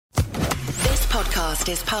podcast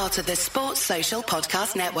is part of the Sports Social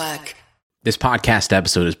Podcast Network. This podcast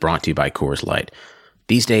episode is brought to you by Coors Light.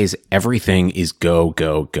 These days, everything is go,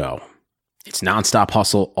 go, go. It's nonstop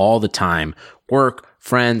hustle all the time. Work,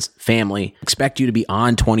 friends, family expect you to be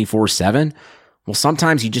on 24/7. Well,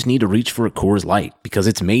 sometimes you just need to reach for a Coors Light because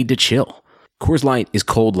it's made to chill. Coors Light is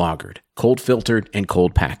cold lagered, cold filtered, and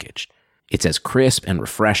cold packaged. It's as crisp and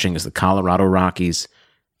refreshing as the Colorado Rockies.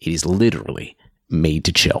 It is literally made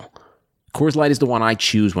to chill. Coors Light is the one I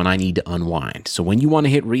choose when I need to unwind. So when you want to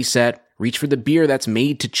hit reset, reach for the beer that's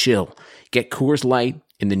made to chill. Get Coors Light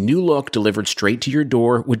in the new look delivered straight to your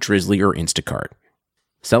door with Drizzly or Instacart.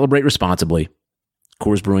 Celebrate responsibly.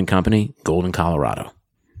 Coors Brewing Company, Golden, Colorado.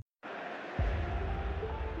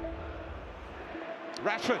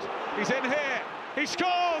 Rashford, he's in here. He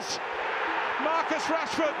scores! Marcus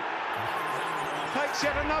Rashford takes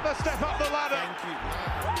yet another step up the ladder.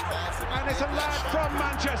 And it's a lad from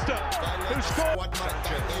Manchester who scored.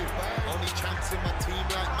 Only chance in my team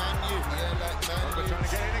like Man U. Yeah, like Man U. Trying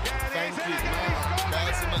to get in again. Thank you.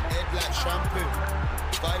 Bars in my head like shampoo.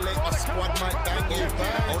 Violate my squad might bang you.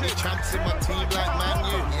 Only chance in my team like Man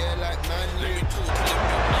U. Yeah, like Man U.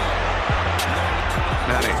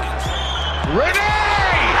 Manny. Ready!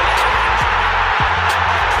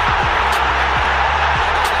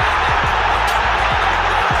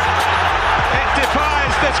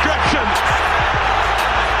 Defies description.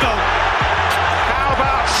 How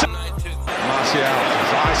about Martial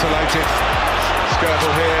is isolated.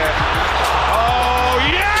 Skirtle here. Oh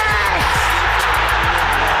yes!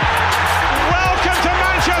 Welcome to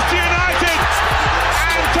Manchester United,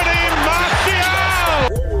 Anthony Martial.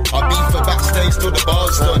 I beat for backstage till the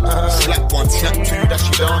bar's done. Slap one, slap two, that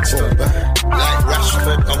she danced on. Like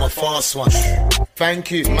Rashford, I'm a fast one.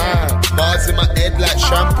 Thank you, man. Bars in my head like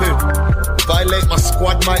shampoo. Violate my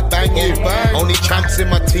squad, might bang you. Only champs in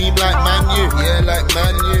my team like Man U. Yeah, like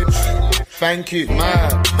Man U. Thank you,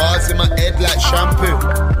 man. Bars in my head like shampoo.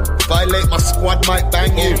 Violate my squad, might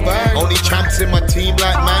bang you. Only champs in my team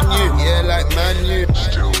like Man U. Yeah, like Man U.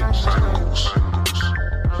 Still bangles.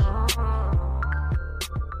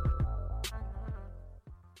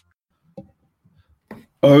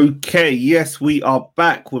 Okay, yes, we are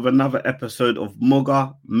back with another episode of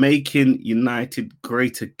Mugger, Making United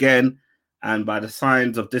Great Again. And by the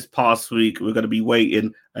signs of this past week, we're going to be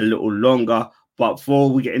waiting a little longer. But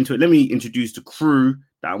before we get into it, let me introduce the crew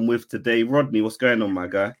that I'm with today. Rodney, what's going on, my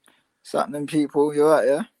guy? What's happening, people? You alright,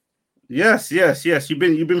 yeah? Yes. You've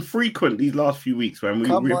been frequent these last few weeks, man.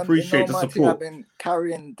 We appreciate the support. I've been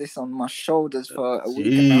carrying this on my shoulders for a week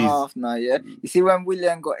and a half now, yeah? You see when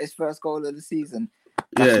Willian got his first goal of the season?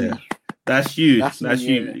 That's you. That's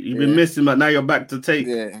you. Yeah, You've been missing, but now you're back to take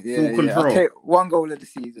full control. I'll take one goal of the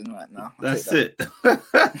season right now. That's it.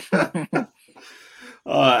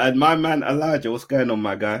 And my man Elijah, what's going on,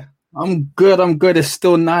 my guy? I'm good. It's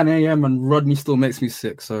still 9 a.m. and Rodney still makes me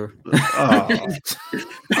sick. So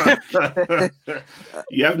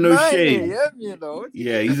you have no shame. You know?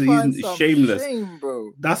 Yeah, he's shameless. Shame,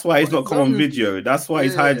 bro. That's why he's not come on video. That's why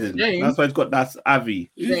he's hiding. Shame. That's why he's got that Avi.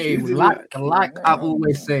 Shame. Like I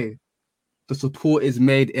always say, the support is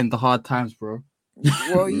made in the hard times, bro.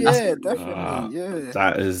 Well, yeah, definitely. Yeah.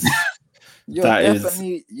 That is.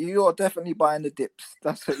 You're definitely buying the dips.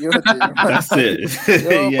 That's what you're doing. That's it.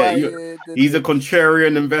 He's a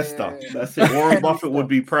contrarian investor. Yeah. That's it. Warren Buffett would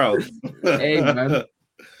be proud. Hey, man.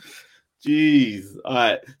 Jeez. All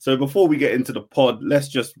right. So before we get into the pod, let's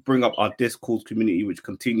just bring up our Discord community, which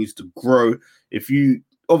continues to grow.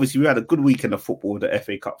 Obviously, we had a good weekend of football with the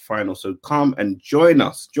FA Cup final. So come and join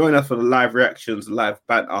us. Join us for the live reactions, live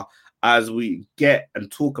banter as we get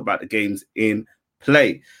and talk about the games in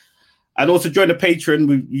play. And also join the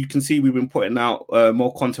Patreon. You can see we've been putting out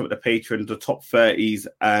more content with the Patreon, the top 30s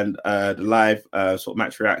and the live sort of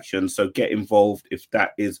match reactions. So get involved if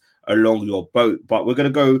that is along your boat. But we're going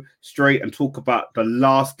to go straight and talk about the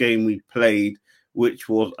last game we played, which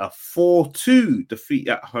was a 4-2 defeat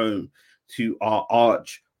at home to our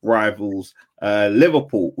arch rivals,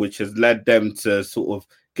 Liverpool, which has led them to sort of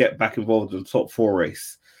get back involved in the top 4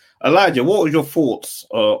 race. Elijah, what was your thoughts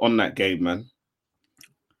on that game, man?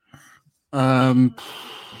 I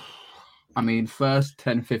mean, first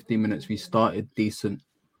 10-15 minutes we started decent.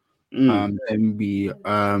 And we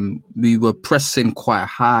were pressing quite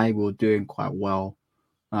high. We were doing quite well.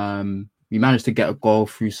 We managed to get a goal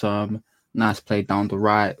through some nice play down the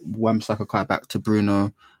right. Wan-Bissaka cut back to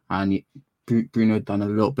Bruno, and Bruno done a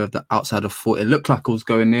little bit of the outside of foot. It looked like it was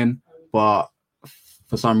going in, but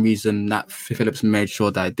for some reason, Nat Phillips made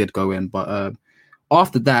sure that it did go in. But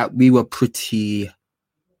after that, we were pretty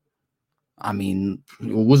I mean,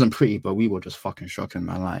 it wasn't pretty, but we were just fucking shocking,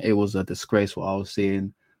 man. Like, it was a disgrace what I was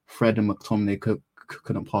seeing. Fred and McTominay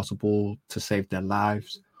couldn't pass the ball to save their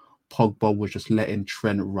lives. Pogba was just letting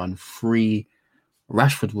Trent run free.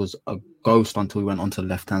 Rashford was a ghost until he went onto the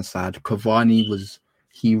left-hand side. Cavani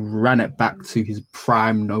he ran it back to his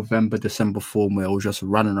prime November, December form where he was just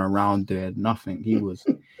running around doing nothing. He was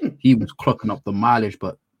clocking up the mileage,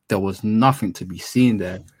 but there was nothing to be seen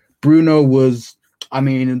there. Bruno was, I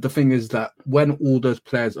mean, the thing is that when all those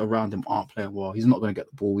players around him aren't playing well, he's not going to get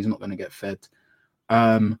the ball. He's not going to get fed.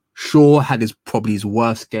 Shaw had probably his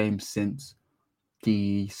worst game since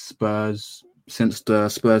the Spurs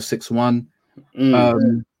 6-1.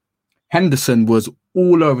 Henderson was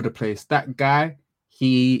all over the place. That guy,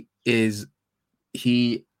 he has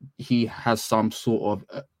some sort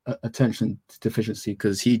of attention deficiency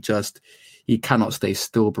because he cannot stay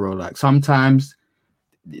still, bro. Like sometimes,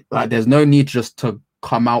 like there's no need just to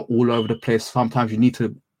come out all over the place. Sometimes you need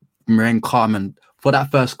to remain calm. And for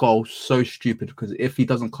that first goal, so stupid because if he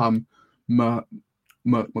doesn't come,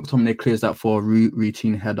 McTominay clears that for a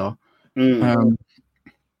routine header. I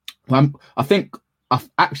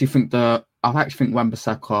actually think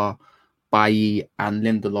Wan-Bissaka, Bailly, and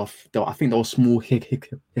Lindelof, I think there were small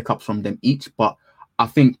hiccups from them each, but I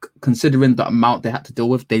think considering the amount they had to deal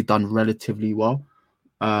with, they've done relatively well.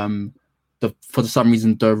 For some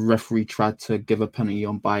reason, the referee tried to give a penalty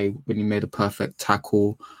on Bailly when he made a perfect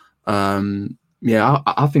tackle.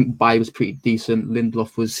 I think Bailly was pretty decent.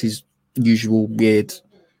 Lindelof was his usual weird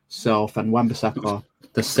self, and Wan-Bissaka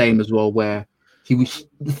the same as well, where he was,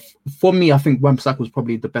 for me, I think Wan-Bissaka was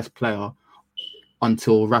probably the best player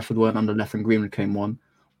until Rashford went on the left and Greenwood came on.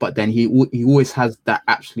 But then he always has that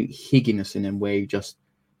absolute higginess in him where he just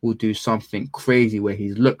will do something crazy where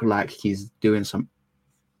he's look like he's doing some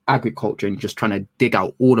agriculture and just trying to dig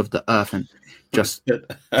out all of the earth and just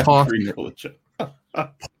passing it.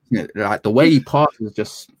 Like the way he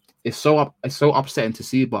passes it's so upsetting to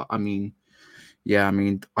see. But I mean, I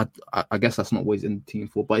guess that's not what he's in the team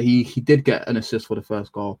for. But he did get an assist for the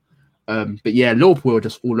first goal. But yeah, Liverpool were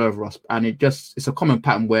just all over us, and it's a common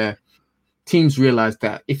pattern where teams realize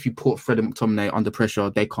that if you put Fred and McTominay under pressure,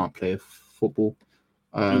 they can't play football.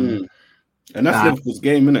 And that's Liverpool's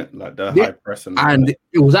game, isn't it? Like the high press and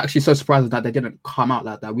it was actually so surprising that they didn't come out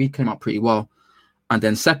like that. We came out pretty well, and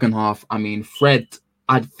then second half, I mean,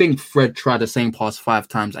 I think Fred tried the same pass 5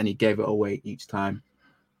 times and he gave it away each time,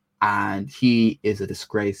 and he is a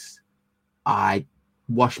disgrace. I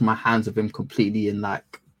washed my hands of him completely in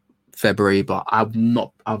like February, but I've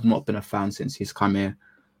not been a fan since he's come here.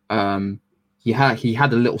 He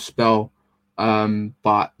had a little spell,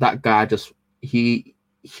 but that guy just he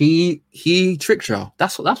tricked you.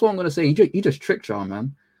 That's what I'm gonna say. He just tricked you,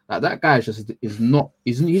 man. Like that guy he's not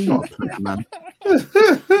a player, man.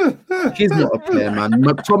 He's not a player, man.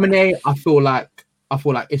 McTominay, I feel like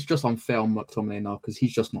it's just unfair on McTominay now because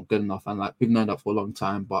he's just not good enough, and like we've known that for a long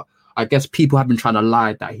time. But I guess people have been trying to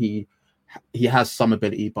lie that he has some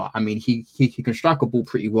ability, but I mean he can strike a ball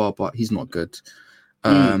pretty well, but he's not good.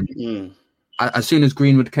 As soon as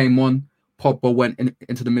Greenwood came on, Pogba went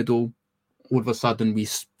into the middle. All of a sudden, we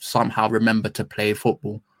somehow remember to play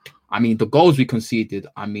football. I mean, the goals we conceded.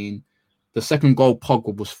 I mean, the second goal,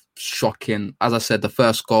 Pogba was shocking. As I said, the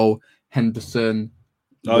first goal, Henderson.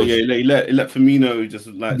 He let Firmino just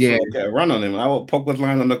like sort of get a run on him. Pogba's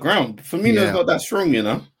lying on the ground. Firmino's not that strong, you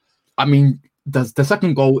know. I mean, the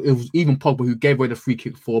second goal, it was even Pogba who gave away the free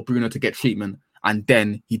kick for Bruno to get treatment, and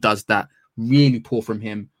then he does that. Really poor from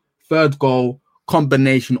him. Third goal,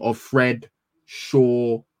 combination of Fred,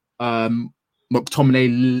 Shaw,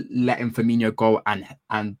 McTominay letting Firmino go, and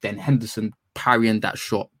then Henderson parrying that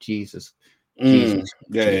shot. Jesus. Yeah,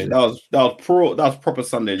 that was proper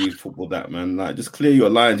Sunday League football. That, man, like just clear your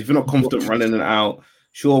lines. If you're not confident running it out,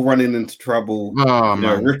 Shaw running into trouble.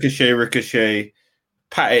 Ricochet,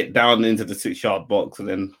 pat it down into the 6-yard box, and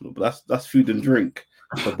then that's food and drink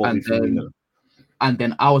for Bobby Firmino. And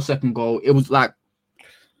then our second goal, it was like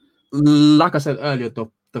I said earlier,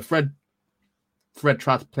 the Fred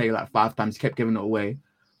tried to play like 5 times, he kept giving it away.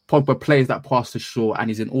 Pogba plays that pass to Shaw, and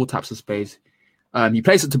he's in all types of space. He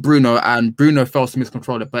plays it to Bruno, and Bruno fails to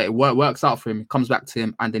miscontrol it, but it works out for him. It comes back to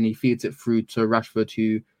him, and then he feeds it through to Rashford,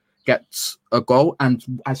 who gets a goal. And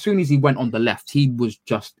as soon as he went on the left, he was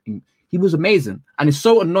amazing. And it's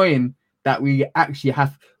so annoying that we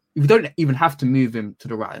don't even have to move him to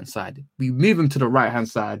the right-hand side. We move him to the right-hand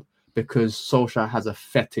side because Solskjaer has a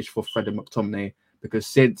fetish for Fred and McTominay, because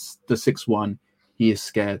since the 6-1, he is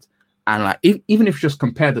scared. And like, even if you just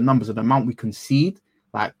compare the numbers of the amount we concede,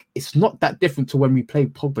 like it's not that different to when we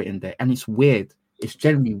played Pogba in there. And it's weird. It's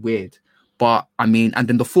generally weird. But I mean, and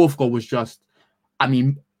then the fourth goal was just, I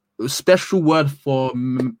mean, special word for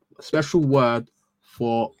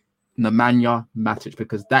Nemanja Matic,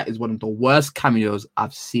 because that is one of the worst cameos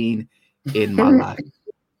I've seen in my life.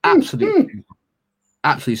 Absolutely.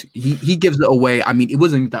 He gives it away. I mean, it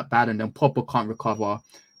wasn't that bad, and then Pogba can't recover.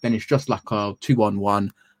 Then it's just like a 2-on-1.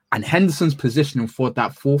 And Henderson's positioning for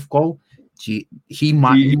that fourth goal, he showed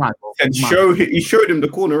him the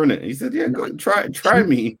corner, innit? He said, "Yeah, go try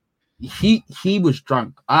me." He was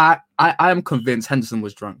drunk. I am convinced Henderson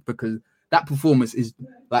was drunk, because that performance is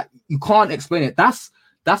like, you can't explain it. That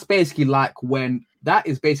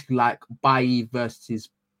is basically like Bailly versus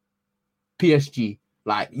PSG.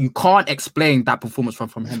 Like, you can't explain that performance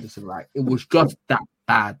from Henderson. Like, it was just that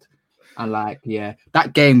bad. And like, yeah,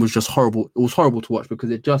 that game was just horrible. It was horrible to watch, because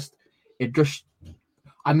it just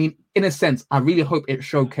I mean, in a sense, I really hope it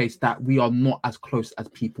showcased that we are not as close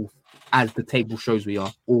as the table shows we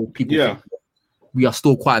are, or people think we are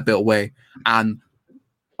still quite a bit away. And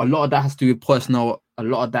a lot of that has to do with personnel. A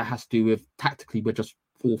lot of that has to do with tactically, we're just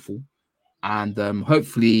awful. And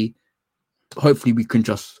hopefully we can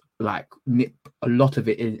just like nip a lot of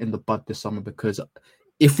it in the bud this summer, because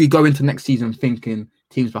if we go into next season thinking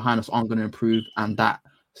teams behind us aren't going to improve, and that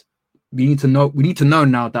we need to know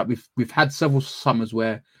now that we've had several summers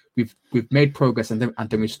where we've made progress, and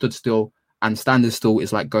then we stood still, and standing still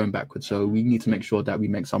is like going backwards. So we need to make sure that we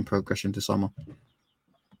make some progression this summer.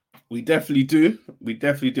 We definitely do. And we're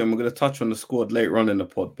going to touch on the squad later on in the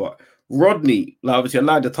pod. But Rodney, like, obviously, I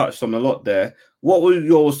like to touch on a lot there. What were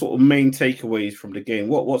your sort of main takeaways from the game?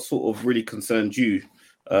 What sort of really concerned you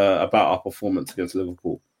about our performance against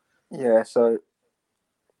Liverpool? Yeah, so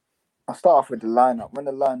I'll start off with the lineup. When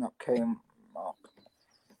the lineup came up,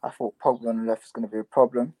 I thought Pogba on the left was going to be a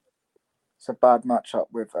problem. It's a bad matchup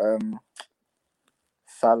with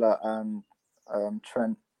Salah and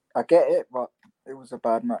Trent. I get it, but it was a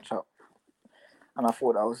bad matchup. And I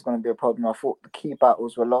thought that was going to be a problem. I thought the key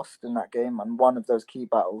battles were lost in that game. And one of those key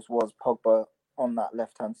battles was Pogba on that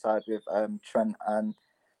left-hand side with Trent and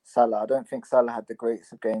Salah. I don't think Salah had the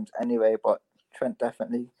greatest of games anyway, but Trent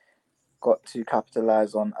definitely got to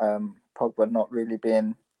capitalise on Pogba not really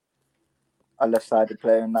being a left-sided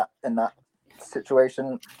player in that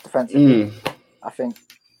situation defensively. I think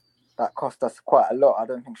that cost us quite a lot. I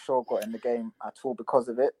don't think Shaw got in the game at all because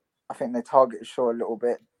of it. I think they targeted Shaw a little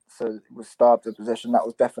bit, so it was starved of possession. That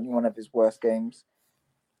was definitely one of his worst games,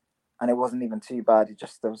 and it wasn't even too bad.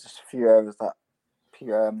 There was just a few errors that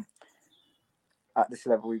at this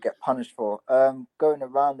level we get punished for. Going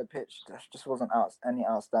around the pitch, there just wasn't any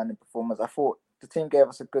outstanding performance. I thought the team gave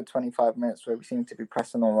us a good 25 minutes where we seemed to be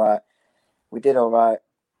pressing all right. We did all right.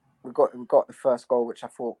 We got the first goal, which I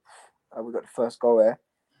thought we got the first goal here.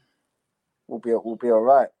 We'll be all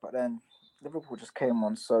right. But then Liverpool just came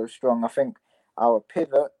on so strong. I think our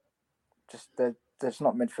pivot, they're just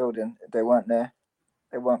not midfielding. They weren't there.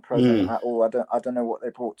 They weren't present at all. I don't know what they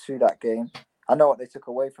brought to that game. I know what they took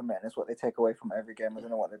away from it, and it's what they take away from every game. I don't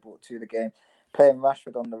know what they brought to the game. Playing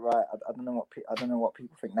Rashford on the right, I don't know what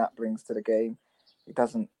people think that brings to the game. He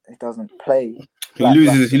doesn't play. He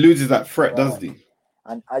loses that threat, doesn't he?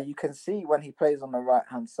 And you can see when he plays on the right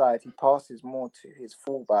hand side, he passes more to his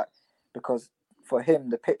fullback, because for him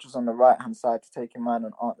the pitches on the right hand side to take him on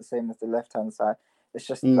aren't the same as the left hand side. It's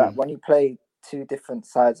just that when you play two different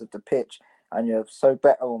sides of the pitch, and you're so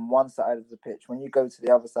better on one side of the pitch, when you go to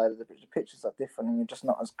the other side of the pitches are different, and you're just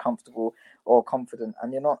not as comfortable or confident.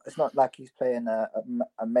 And it's not like he's playing a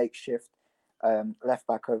makeshift left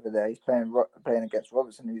back over there. He's playing against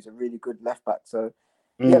Robertson, who's a really good left back. So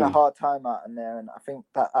he had a hard time out in there, and I think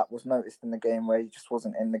that was noticed in the game where he just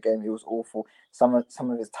wasn't in the game. He was awful. Some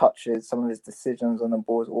of his touches, some of his decisions on the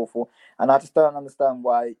ball was awful, and I just don't understand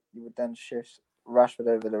why you would then shift Rashford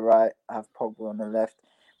over the right, have Pogba on the left.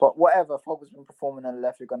 But whatever, Pogba's been performing on the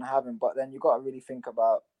left, you're going to have him. But then you got to really think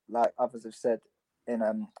about, like others have said in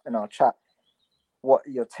our chat, what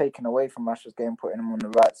you're taking away from Rashford's game, putting him on the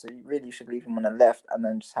right. So you really should leave him on the left and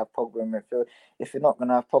then just have Pogba in midfield. If you're not going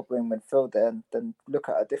to have Pogba in midfield, then look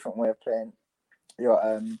at a different way of playing your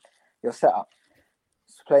setup.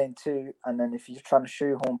 So playing two, and then if you're trying to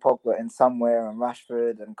shoehorn Pogba in somewhere and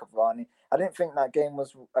Rashford and Cavani, I didn't think that game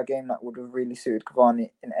was a game that would have really suited Cavani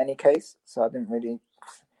in any case. So I didn't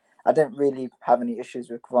really have any issues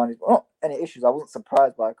with Cavani. Well, not any issues. I wasn't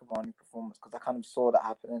surprised by Cavani's performance because I kind of saw that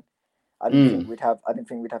happening. I didn't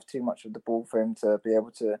think we'd have too much of the ball for him to be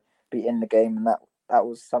able to be in the game, and that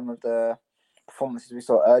was some of the performances we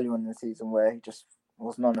saw earlier in the season where he just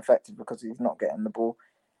was non-effective because he's not getting the ball.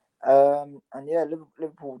 And yeah,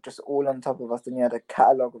 Liverpool just all on top of us. Then you had a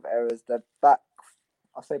catalogue of errors.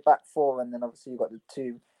 I'll say back four, and then obviously you got the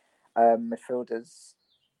two midfielders.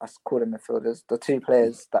 I call them midfielders. The two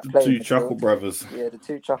players that play in midfield. Chuckle brothers. Yeah, the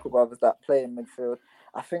two Chuckle brothers that play in midfield.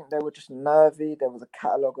 I think they were just nervy. There was a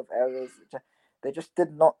catalogue of errors. They just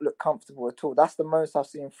did not look comfortable at all. That's the most I've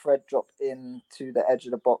seen Fred drop into the edge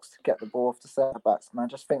of the box to get the ball off the centre-backs. And I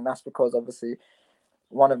just think that's because, obviously,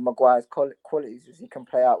 one of Maguire's qualities is he can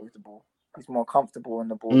play out with the ball. He's more comfortable in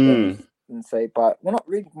the ball than say, but we're not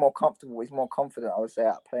really more comfortable. He's more confident, I would say,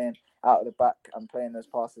 at playing out of the back and playing those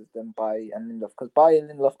passes than Bailly and Lindelof. Because Bailly and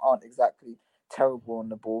Lindelof aren't exactly terrible on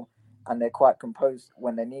the ball, and they're quite composed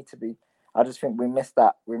when they need to be. I just think we missed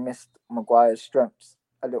that. We missed Maguire's strengths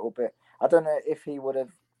a little bit. I don't know if he would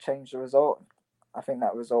have changed the result. I think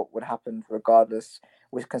that result would happen regardless.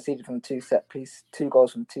 We conceded from two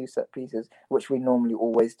goals from two set pieces, which we normally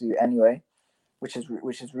always do anyway, which is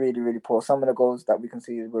really, really poor. Some of the goals that we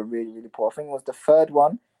conceded were really, really poor. I think it was the third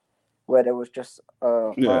one where there was just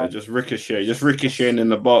just ricocheting in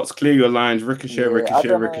the box. Clear your lines, ricochet.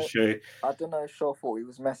 I don't know if Shaw thought he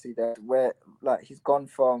was Messi there, where like he's gone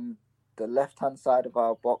from the left-hand side of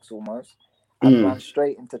our box almost and ran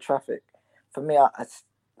straight into traffic. For me,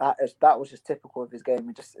 that was just typical of his game.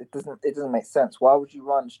 It doesn't make sense. Why would you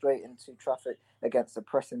run straight into traffic against a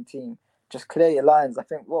pressing team? Just clear your lines. I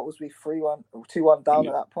think what was we 3-1 or 2-1 down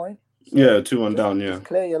at that point? So 2-1 down. Yeah, just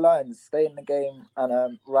clear your lines, stay in the game,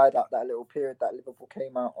 and ride out that little period that Liverpool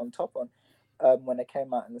came out on top on when they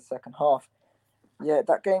came out in the second half. Yeah,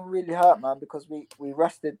 that game really hurt, man, because we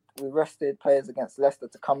rested players against Leicester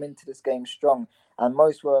to come into this game strong, and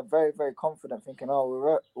most were very, very confident, thinking,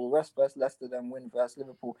 "Oh, we'll rest versus Leicester, then win versus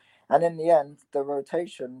Liverpool." And in the end, the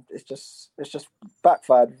rotation it's just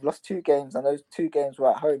backfired. We've lost 2 games, and those 2 games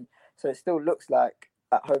were at home, so it still looks like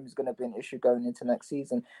at home is going to be an issue going into next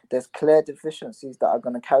season. There's clear deficiencies that are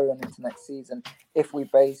going to carry on into next season if we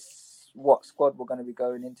base what squad we're going to be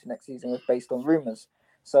going into next season with based on rumours.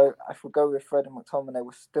 So if we go with Fred and McTominay,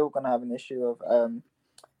 we're still going to have an issue of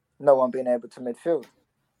no one being able to midfield.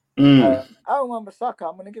 Aaron Wan-Bissaka,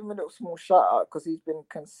 I'm going to give him a little small shout out because he's been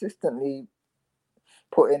consistently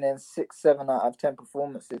putting in 6, 7 out of 10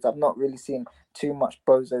 performances. I've not really seen too much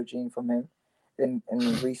bozo gene from him in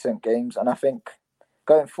recent games, and I think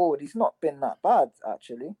going forward, he's not been that bad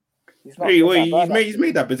actually. He's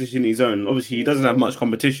made that position his own. Obviously, he doesn't have much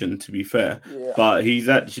competition, to be fair. Yeah. But he's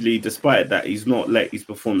actually, despite that, he's not let his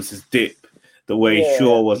performances dip the way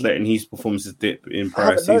Shaw was letting his performances dip in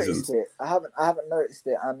prior seasons. I haven't noticed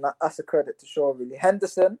it, and that's a credit to Shaw, really.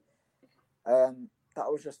 Henderson, that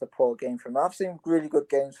was just a poor game from him. I've seen really good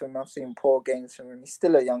games from him. I've seen poor games from him. He's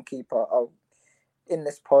still a young keeper. In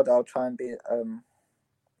this pod, I'll try and be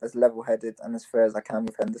as level-headed and as fair as I can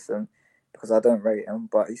with Henderson, because I don't rate him,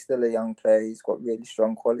 but he's still a young player. He's got really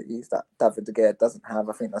strong qualities that David De Gea doesn't have.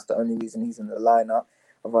 I think that's the only reason he's in the lineup.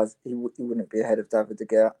 Otherwise, he wouldn't be ahead of David De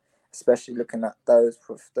Gea, especially looking at those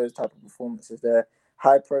type of performances there.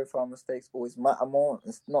 High-profile mistakes always matter more.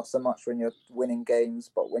 It's not so much when you're winning games,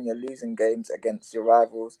 but when you're losing games against your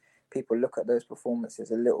rivals, people look at those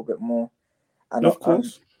performances a little bit more. And of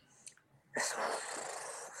course,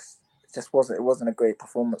 it wasn't a great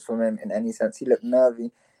performance from him in any sense. He looked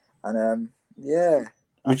nervy. And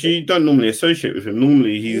which you don't normally associate with him.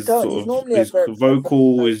 Normally he's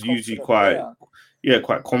vocal, is usually quite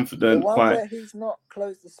confident. The one where he's not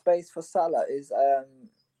closed the space for Salah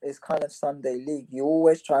is kind of Sunday League. You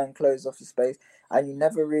always try and close off the space, and you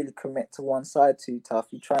never really commit to one side too tough.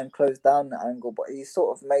 You try and close down the angle, but he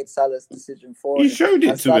sort of made Salah's decision for him. He showed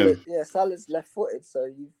it to him. Yeah, Salah's left-footed,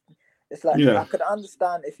 so it's like I could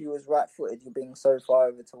understand if he was right-footed, you being so far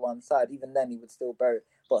over to one side. Even then, he would still bury it.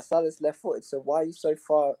 But Salah's left-footed, so why are you so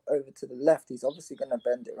far over to the left? He's obviously going to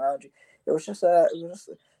bend it around you. It was just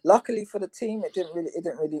luckily for the team, it didn't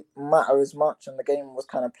really matter as much, and the game was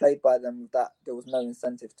kind of played by them. That there was no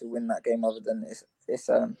incentive to win that game other than it's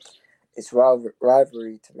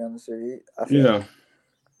rivalry. To be honest with you, I think,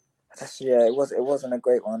 it wasn't a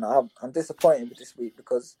great one. I'm disappointed with this week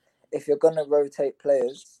because if you're going to rotate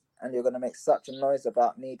players and you're going to make such a noise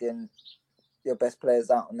about needing your best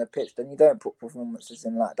players out on the pitch, then you don't put performances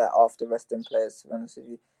in like that after resting players, to be honest with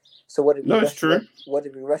you. So what did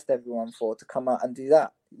we rest everyone for, to come out and do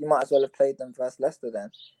that? You might as well have played them versus Leicester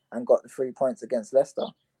then and got the 3 points against Leicester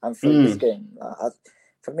and through this game.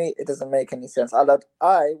 For me, it doesn't make any sense. I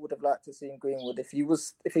would have liked to have seen Greenwood. If he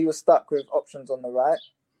was stuck with options on the right,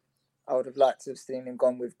 I would have liked to have seen him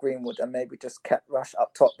gone with Greenwood and maybe just kept Rush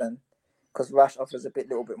up top then, because Rush offers a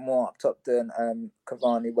little bit more up top than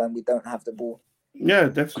Cavani when we don't have the ball. Yeah,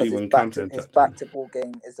 definitely. His back to ball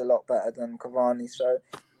game is a lot better than Cavani. So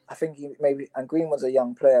I think and Greenwood's a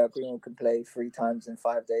young player. Greenwood can play 3 times in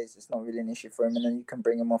 5 days. It's not really an issue for him, and then you can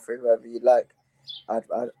bring him off with whoever you like.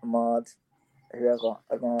 Ahmad,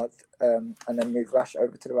 and then move Rash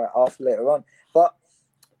over to the right half later on. But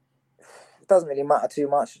it doesn't really matter too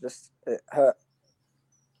much. It hurt.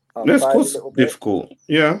 Of course, difficult.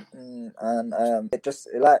 Yeah. And it just,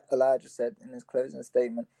 like Elijah said in his closing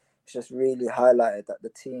statement, it's just really highlighted that the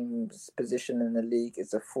team's position in the league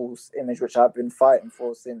is a false image, which I've been fighting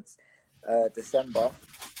for since December.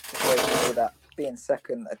 So you know that being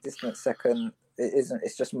second, a distant second, it isn't.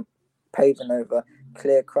 It's just paving over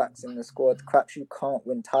clear cracks in the squad, cracks you can't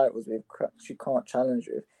win titles with, cracks you can't challenge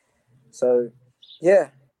with. So, yeah,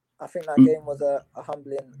 I think that game was a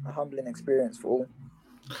humbling experience for all.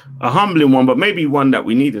 A humbling one, but maybe one that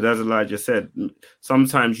we needed, as Elijah said.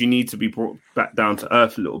 Sometimes you need to be brought back down to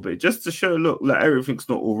earth a little bit, just to show, look, like everything's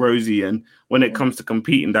not all rosy. And when it comes to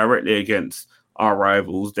competing directly against our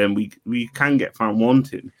rivals, then we can get found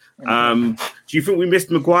wanting. Do you think we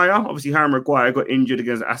missed Maguire? Obviously, Harry Maguire got injured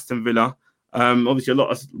against Aston Villa. Obviously,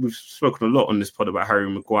 we've spoken a lot on this pod about Harry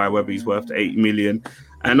Maguire, whether he's worth 8 million.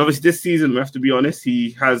 And obviously, this season, we have to be honest,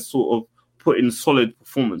 he has sort of put in solid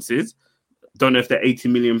performances. Don't know if they're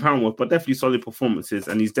 £80 million worth, but definitely solid performances,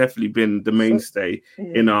 and he's definitely been the mainstay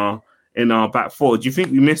in our back four. Do you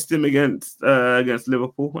think we missed him against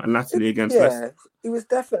Liverpool and latterly against Leicester? It was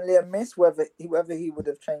definitely a miss. Whether he would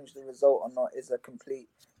have changed the result or not is a complete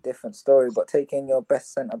different story. But taking your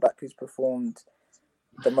best centre back who's performed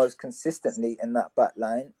the most consistently in that back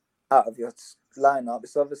line out of your lineup,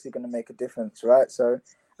 it's obviously going to make a difference, right? So,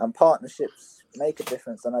 and partnerships make a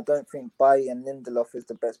difference, and I don't think Bailly and Lindelof is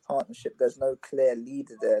the best partnership. There's no clear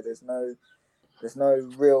leader there. There's no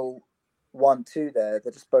real 1-2 there.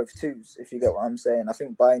 They're just both twos, if you get what I'm saying. I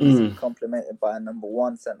think Bailly needs to be complemented by a number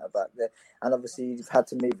one centre back there, and obviously you've had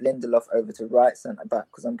to move Lindelof over to right centre back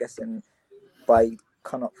because I'm guessing Bailly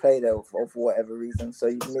cannot play there for whatever reason. So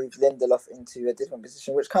you've moved Lindelof into a different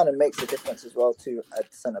position, which kind of makes a difference as well to a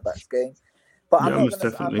centre back's game. But I'm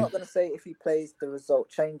not going to say if he plays, the result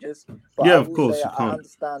changes. But yeah, I of course. I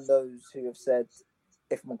understand those who have said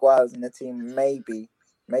if Maguire was in the team, maybe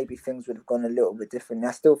things would have gone a little bit differently.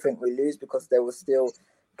 I still think we lose because there were still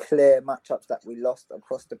clear matchups that we lost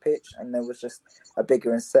across the pitch, and there was just a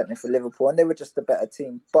bigger incentive for Liverpool, and they were just a better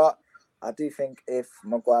team. But I do think if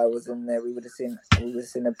Maguire was in there, we would have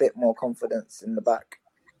seen a bit more confidence in the back.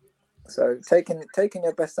 So taking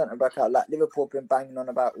your best centre back out, like Liverpool have been banging on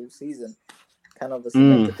about all season, can obviously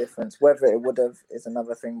make a difference. Whether it would have is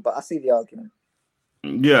another thing, but I see the argument.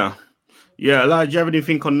 Yeah. Like, do you have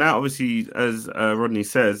anything on that? Obviously, as Rodney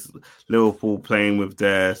says, Liverpool playing with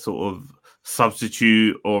their sort of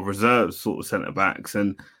substitute or reserve sort of centre backs,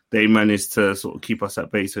 and they managed to sort of keep us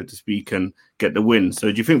at bay, so to speak, and get the win.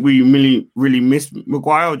 So, do you think we really missed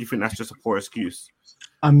Maguire, or do you think that's just a poor excuse?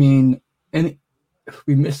 I mean,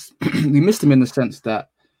 we missed him in the sense that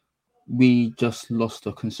we just lost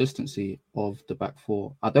the consistency of the back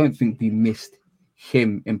four. I don't think we missed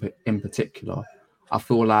him in particular. I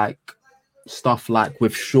feel like stuff like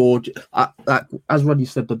with Shaw, like as Rodney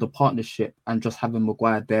said, the partnership and just having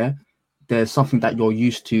Maguire there's something that you're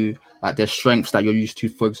used to, like there's strengths that you're used to.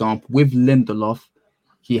 For example, with Lindelof,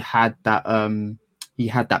 he had that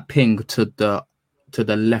ping to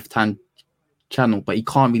the left hand channel, but he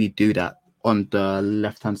can't really do that on the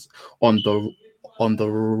left hand on the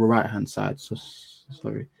right hand side. So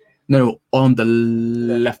sorry, no, on the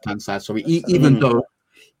left hand side. Sorry, even though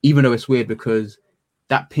it's weird because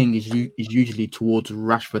that ping is usually towards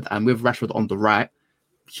Rashford, and with Rashford on the right,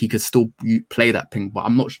 he could still play that ping. But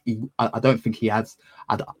I'm not. I don't think he has.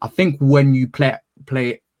 I think when you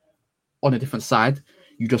play on a different side,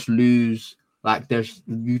 you just lose.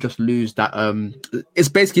 You just lose that. It's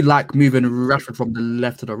basically like moving Rashford from the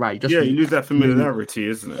left to the right. You lose that familiarity,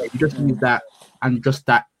 isn't it? You just lose that, and just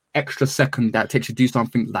that extra second that takes you to do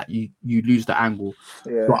something that you lose the angle.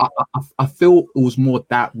 Yeah. So I feel it was more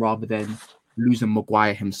that rather than losing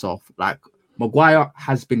Maguire himself. Like Maguire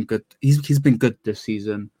has been good. He's been good this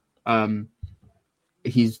season.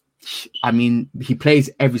 He plays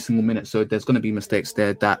every single minute, so there's going to be mistakes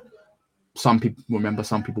there that some people remember,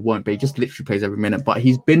 some people won't. But he just literally plays every minute. But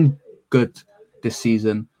he's been good this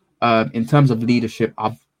season. In terms of leadership,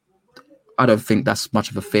 I don't think that's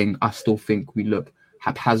much of a thing. I still think we look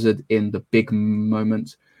haphazard in the big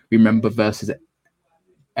moments. Remember versus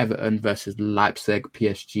Everton, versus Leipzig,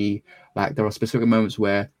 PSG. Like there are specific moments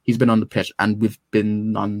where he's been on the pitch and we've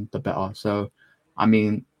been none the better. So, I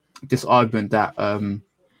mean, this argument that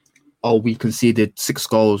we conceded 6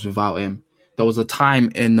 goals without him. There was a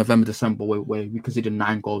time in November, December where we conceded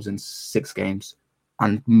 9 goals in 6 games,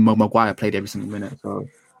 and Maguire played every single minute. So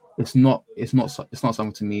it's not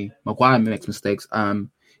something to me. Maguire makes mistakes. I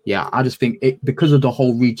just think because of the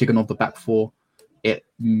whole rejigging of the back four, it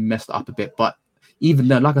messed up a bit. But even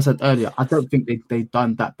then, like I said earlier, I don't think they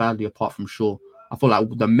done that badly apart from Shaw. I feel like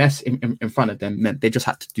the mess in front of them meant they just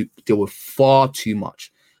had to deal with far too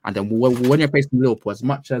much. And then when you're facing Liverpool, as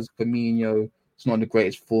much as Firmino is not in the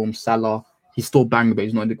greatest form, Salah, he's still banging, but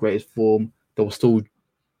he's not in the greatest form. There was still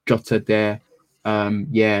Jota there.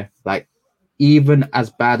 Like even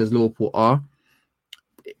as bad as Liverpool are,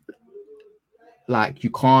 like you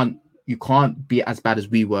can't be as bad as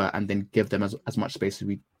we were and then give them as much space as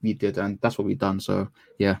we did, and that's what we've done. So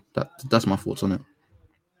yeah, that's my thoughts on it.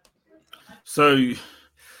 So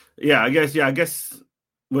I guess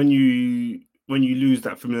when you lose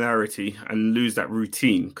that familiarity and lose that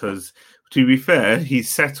routine, because to be fair, he's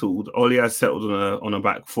settled. Oli has settled on a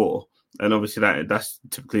back four, and obviously that's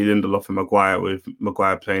typically Lindelof and Maguire, with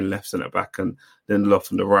Maguire playing left centre back and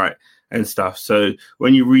Lindelof on the right and stuff. So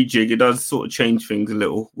when you rejig, it does sort of change things a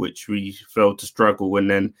little, which we felt to struggle. And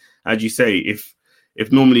then, as you say, if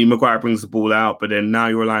normally Maguire brings the ball out, but then now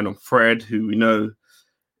you're relying on Fred, who we know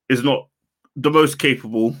is not the most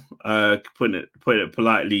capable, putting it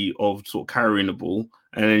politely, of sort of carrying the ball,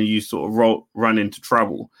 and then you sort of run into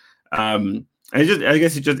trouble. And I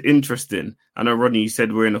guess it's just interesting. I know, Rodney, you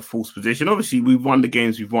said we're in a false position. Obviously, we've won the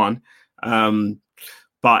games we've won,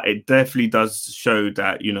 but it definitely does show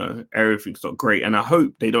that, you know, everything's not great. And I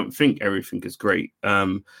hope they don't think everything is great,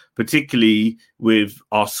 particularly with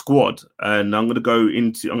our squad. And I'm going to go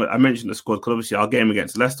into, I mentioned the squad because obviously our game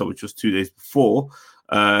against Leicester, which was 2 days before,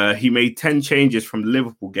 he made 10 changes from the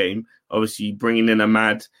Liverpool game, obviously bringing in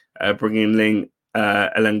Ahmad, bringing in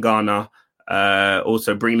Elangana,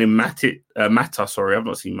 also bringing in Mata. Sorry, I've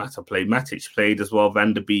not seen Mata play. Matic played as well,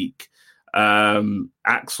 Van der Beek.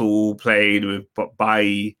 Axel played with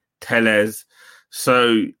Bailly, Tellez.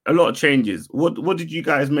 So a lot of changes. What did you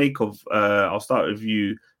guys make of, I'll start with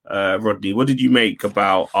you, Rodney. What did you make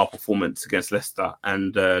about our performance against Leicester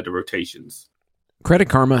and the rotations? Credit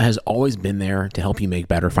Karma has always been there to help you make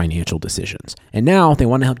better financial decisions. And now they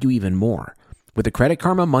want to help you even more. With the Credit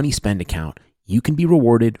Karma Money Spend account, you can be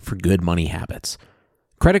rewarded for good money habits.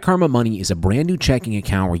 Credit Karma Money is a brand new checking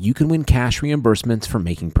account where you can win cash reimbursements for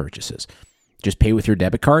making purchases. Just pay with your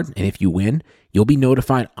debit card, and if you win, you'll be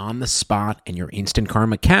notified on the spot, and your Instant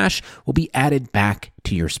Karma cash will be added back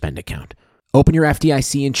to your spend account. Open your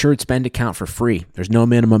FDIC insured spend account for free. There's no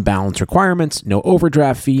minimum balance requirements, no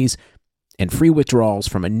overdraft fees, and free withdrawals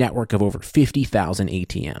from a network of over 50,000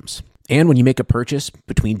 ATMs. And when you make a purchase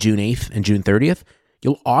between June 8th and June 30th,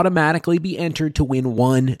 you'll automatically be entered to win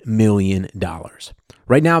 $1 million.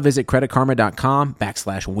 Right now, visit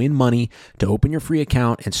creditkarma.com/winmoney to open your free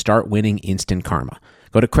account and start winning instant karma.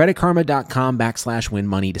 Go to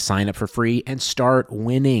creditkarma.com/winmoney to sign up for free and start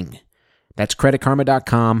winning. That's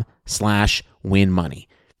creditkarma.com/winmoney.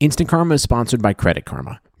 Instant Karma is sponsored by Credit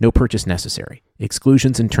Karma. No purchase necessary.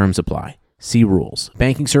 Exclusions and terms apply. See rules.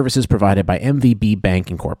 Banking services provided by MVB Bank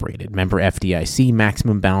Incorporated. Member FDIC.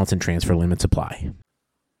 Maximum balance and transfer limits apply.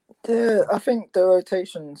 Yeah, I think the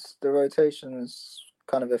rotations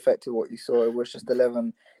kind of affected what you saw. It was just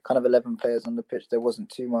 11 players on the pitch. There wasn't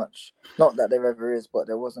too much, not that there ever is, but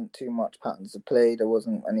there wasn't too much patterns of play. There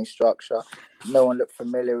wasn't any structure. No one looked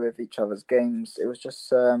familiar with each other's games. It was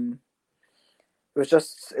just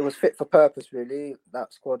it was fit for purpose, really.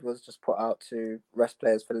 That squad was just put out to rest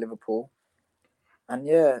players for Liverpool. And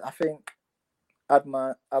yeah, I think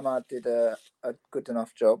Ahmad did a good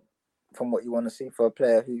enough job from what you want to see for a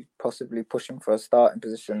player who's possibly pushing for a starting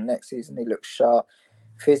position next season. He looked sharp.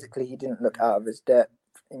 Physically, he didn't look out of his depth.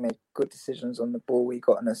 He made good decisions on the ball. He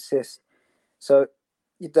got an assist. So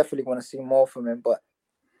you definitely want to see more from him. But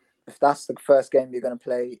if that's the first game you're going to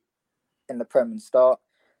play in the Prem and start,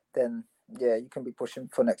 then yeah, you can be pushing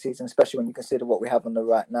for next season, especially when you consider what we have on the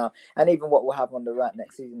right now. And even what we'll have on the right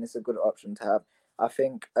next season is a good option to have. I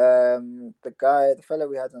think the fellow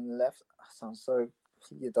we had on the left, sounds so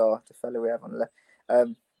Yadar, the fellow we have on the left.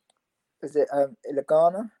 Is it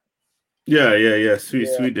Ilagana? Yeah.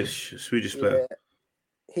 Swedish player. Yeah.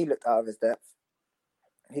 He looked out of his depth.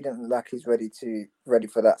 He didn't look like he's ready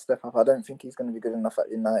for that step up. I don't think he's going to be good enough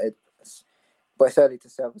at United. But it's early to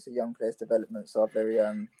say. Obviously, young players' developments are very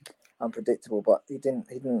unpredictable. But he didn't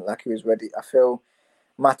look like he was ready. I feel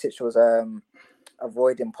Matic was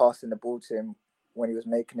avoiding passing the ball to him when he was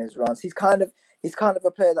making his runs. He's kind of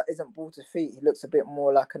a player that isn't ball to feet. He looks a bit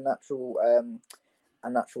more like a natural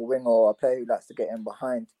winger or a player who likes to get in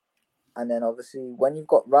behind. And then obviously when you've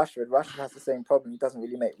got Rashford has the same problem. He doesn't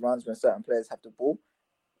really make runs when certain players have the ball.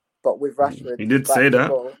 But with Rashford, he did say that.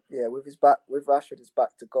 Goal, with Rashford, his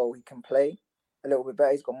back to goal, he can play. a little bit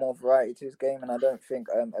better. He's got more variety to his game, and I don't think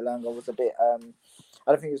Elanga was a bit. I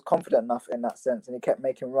don't think he was confident enough in that sense, and he kept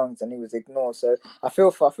making runs, and he was ignored. So I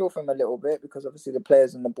feel for him a little bit, because obviously the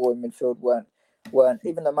players in the ball in midfield weren't.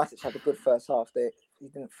 Even though Matic had a good first half, he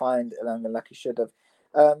didn't find Elanga like he should have.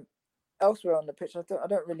 Elsewhere on the pitch, I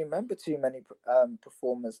don't really remember too many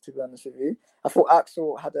performers, to be honest with you. I thought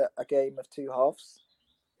Axel had a game of two halves.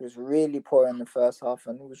 He was really poor in the first half,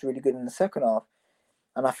 and he was really good in the second half.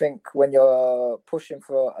 And I think when you're pushing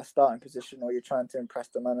for a starting position, or you're trying to impress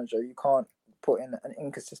the manager, you can't put in an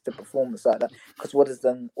inconsistent performance like that. Because what does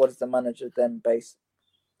the manager then base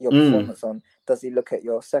your performance on? Does he look at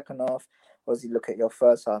your second half, or does he look at your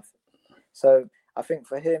first half? So I think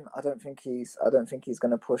for him, I don't think he's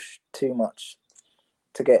going to push too much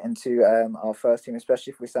to get into our first team,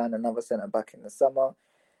 especially if we sign another centre back in the summer.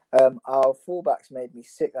 Our fullbacks made me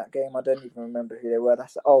sick that game. I don't even remember who they were.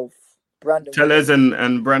 Brandon Tellez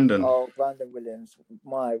and Brandon. Oh, Brandon Williams.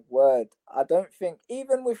 My word. I don't think,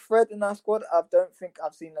 even with Fred in our squad, I don't think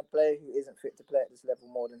I've seen a player who isn't fit to play at this level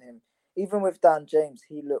more than him. Even with Dan James,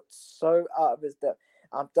 he looked so out of his depth.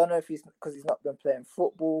 I don't know if he's because he's not been playing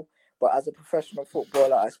football, but as a professional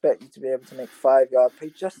footballer, I expect you to be able to make 5 yards.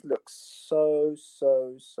 He just looks so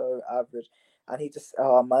average. And he just,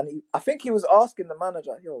 I think he was asking the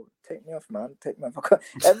manager, "Yo, take me off, man. Take me off."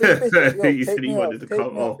 He said he wanted to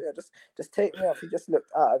come off. Yeah, just take me off. He just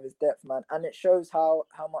looked out of his depth, man. And it shows how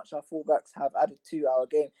much our fullbacks have added to our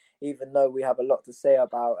game, even though we have a lot to say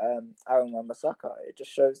about Aaron Wan-Bissaka. It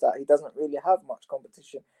just shows that he doesn't really have much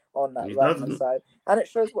competition on that right-hand side. And it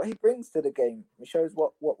shows what he brings to the game. It shows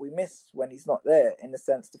what we miss when he's not there, in the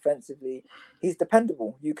sense defensively. He's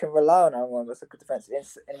dependable. You can rely on Aaron Wan-Bissaka defensively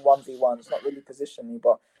in 1v1. It's not really positionally,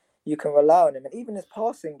 but you can rely on him. And even his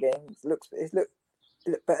passing game look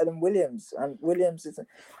better than Williams. And Williams isn't...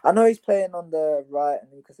 I know he's playing on the right,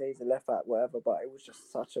 and you can say he's a left back, whatever, but it was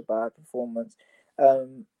just such a bad performance.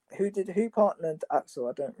 Who partnered Axel?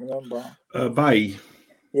 I don't remember. Bailly.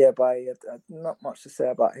 Yeah, but not much to say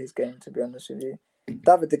about his game, to be honest with you.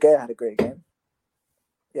 David De Gea had a great game.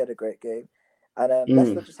 He had a great game, and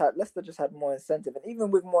Leicester just had more incentive. And even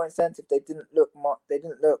with more incentive, they didn't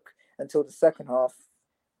look until the second half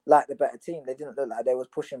like the better team. They didn't look like they was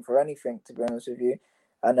pushing for anything, to be honest with you.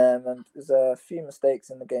 And there's a few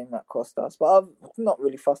mistakes in the game that cost us. But I'm not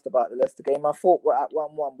really fussed about the Leicester game. I thought at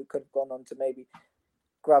 1-1 we could have gone on to maybe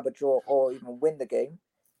grab a draw or even win the game.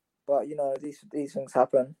 But, you know, these things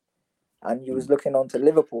happen. And he was looking on to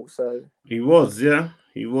Liverpool, so... He was,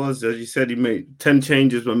 as you said, he made 10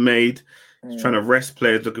 changes were made. He's trying to rest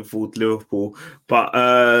players looking forward to Liverpool. But,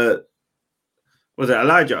 was it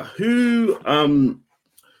Elijah? Who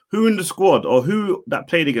in the squad, or who that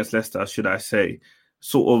played against Leicester, should I say,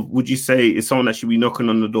 sort of, would you say is someone that should be knocking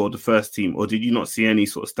on the door of the first team, or did you not see any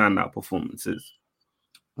sort of standout performances?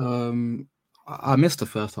 I missed the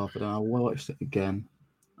first half, but then I watched it again.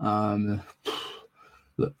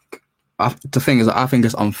 Look, the thing is, I think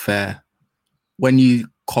it's unfair when you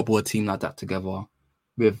cobble a team like that together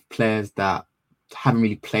with players that haven't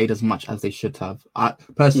really played as much as they should have. I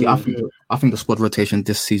think the squad rotation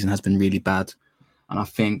this season has been really bad, and I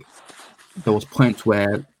think there was points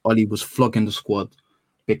where Oli was flogging the squad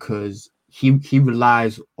because he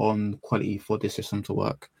relies on quality for this system to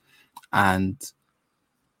work, and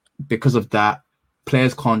because of that,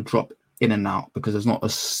 players can't drop in and out because there's not a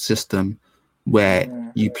system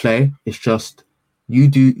where you play. It's just you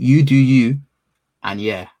do you, and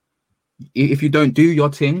if you don't do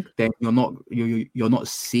your thing, then you're not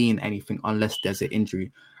seeing anything unless there's an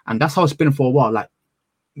injury, and that's how it's been for a while. Like,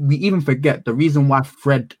 we even forget the reason why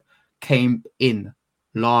Fred came in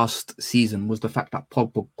last season was the fact that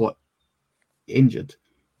Pogba got injured.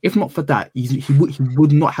 If not for that, he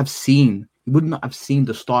would not have seen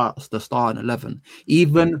the start in 11.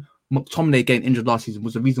 Even McTominay getting injured last season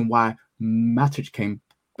was the reason why Matic came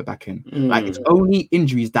back in. Like, it's only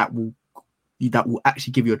injuries that will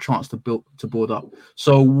actually give you a chance to build up.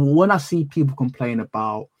 So when I see people complain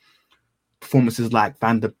about performances like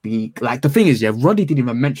Van der Beek, like, the thing is, Roddy didn't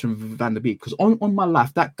even mention Van der Beek, because on my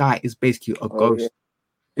life, that guy is basically a ghost.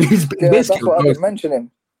 Yeah. That's what I didn't mention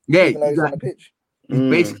him. Yeah, even though he's on the pitch.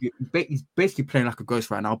 He's basically playing like a ghost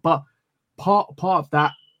right now. But part of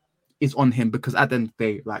that is on him, because at the end of the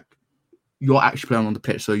day, like, you're actually playing on the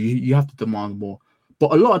pitch, so you have to demand more.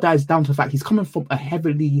 But a lot of that is down to the fact he's coming from a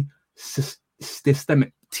heavily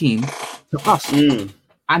systemic team to us, and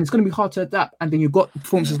it's going to be hard to adapt. And then you've got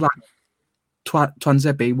performances like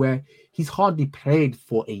Tuanzebe, where he's hardly played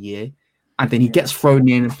for a year, and then he gets thrown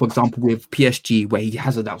in, for example, with PSG, where he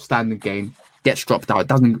has an outstanding game, gets dropped out,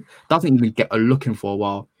 doesn't even get a look in for a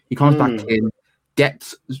while. He comes back in,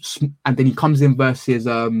 and then he comes in versus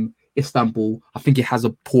Istanbul. I think he has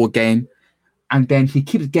a poor game, and then he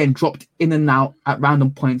keeps getting dropped in and out at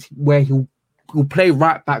random points where he'll play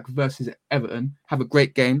right back versus Everton, have a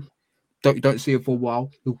great game. Don't see it for a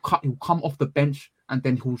while. He'll come off the bench and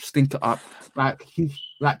then he'll stink it up. He's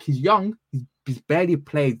young. He's barely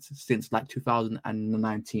played since like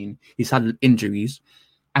 2019. He's had injuries,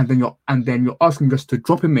 and then you're asking just to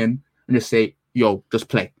drop him in and just say, "Yo, just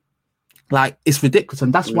play." Like, it's ridiculous,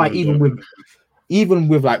 and that's why even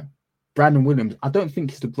with like Brandon Williams, I don't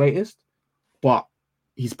think he's the greatest, but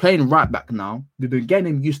he's playing right back now. We've been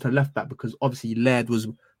getting him used to left back because obviously Laird was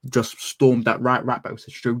just stormed that right back.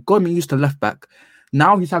 So got him used to left back.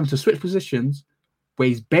 Now he's having to switch positions where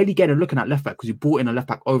he's barely getting a look at that left back because you brought in a left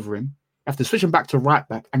back over him. You have to switch him back to right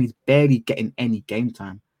back, and he's barely getting any game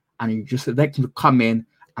time. And you just expect him to come in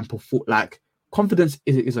and perform. Like, confidence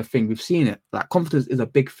is a thing. We've seen it. Like, confidence is a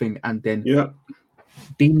big thing, and then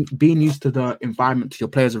being used to the environment, to your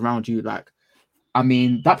players around you. Like, I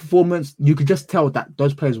mean, that performance, you could just tell that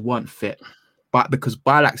those players weren't fit. But because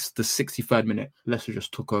by like the 63rd minute, Leicester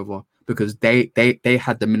just took over because they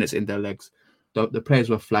had the minutes in their legs. The players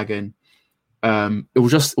were flagging. It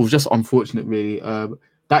was just unfortunate, really.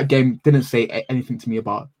 That game didn't say anything to me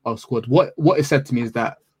about our squad. What it said to me is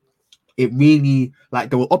that it really, like,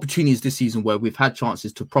 there were opportunities this season where we've had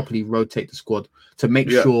chances to properly rotate the squad to make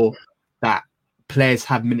sure that players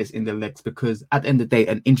have minutes in their legs, because at the end of the day,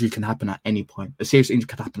 an injury can happen at any point. A serious injury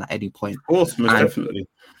can happen at any point. Of course, most definitely.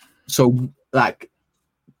 So, like,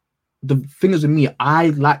 the thing is with me, I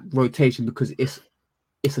like rotation because it's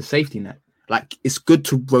a safety net. Like, it's good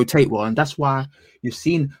to rotate well, and that's why you've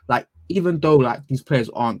seen, like, even though like these players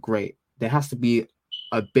aren't great, there has to be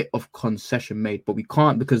a bit of concession made, but we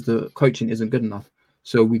can't because the coaching isn't good enough.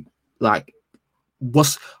 So we like,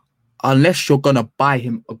 unless you're gonna buy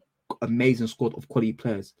him an amazing squad of quality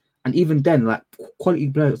players, and even then, like, quality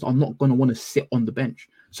players are not gonna want to sit on the bench.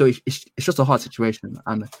 So it's just a hard situation,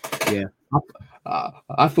 and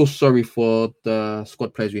I feel sorry for the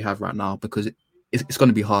squad players we have right now because it's going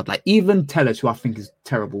to be hard. Like, even Tellers, who I think is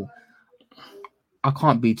terrible, I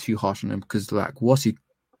can't be too harsh on him because, like, what's he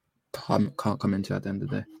can't come into at the end of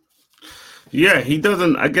the day? Yeah, he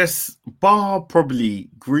doesn't. I guess bar probably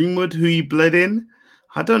Greenwood, who he bled in.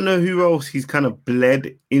 I don't know who else he's kind of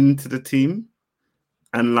bled into the team,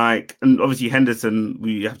 and obviously Henderson.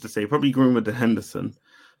 We have to say probably Greenwood and Henderson.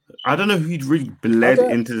 I don't know who he'd really bled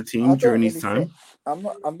into the team during his time. I'm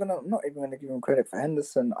not even gonna give him credit for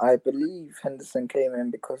Henderson. I believe Henderson came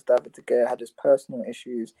in because David De Gea had his personal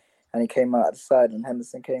issues and he came out of the side, and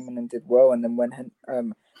Henderson came in and did well. And then when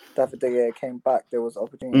David De Gea came back, there was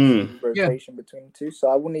opportunity rotation between the two. So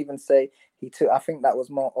I wouldn't even say he took. I think that was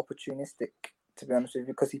more opportunistic, to be honest with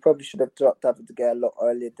you, because he probably should have dropped David De Gea a lot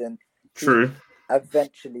earlier than he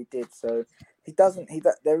eventually did. So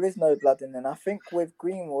there is no blood in there. And I think with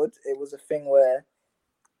Greenwood, it was a thing where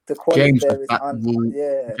the quality James there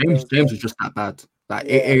is James was just that bad. Like,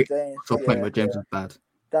 it to a point where James was bad.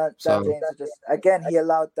 Dan James again. He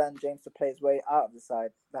allowed Dan James to play his way out of the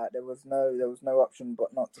side. Like, there was no option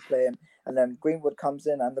but not to play him. And then Greenwood comes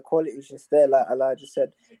in, and the quality is just there. Like Elijah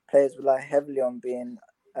said, players rely heavily on being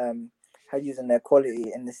using their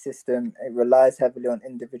quality in the system. It relies heavily on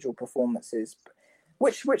individual performances,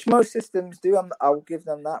 which most systems do. I will give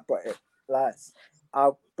them that, but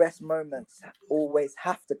our best moments always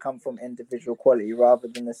have to come from individual quality rather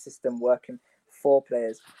than the system working for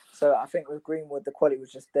players. So I think with Greenwood, the quality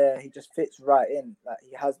was just there. He just fits right in. Like,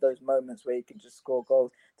 he has those moments where he can just score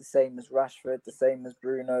goals, the same as Rashford, the same as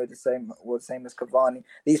Bruno, the same as Cavani.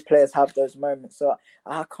 These players have those moments. So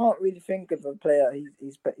I can't really think of a player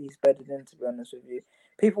he's bedded in, to be honest with you.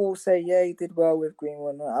 People will say, yeah, he did well with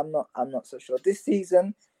Greenwood. I'm not so sure. This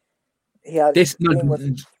season, he has. Do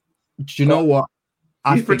you know what?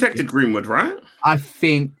 He's protected Greenwood, right? I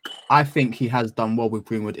think he has done well with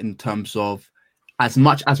Greenwood in terms of, as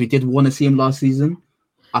much as we did want to see him last season,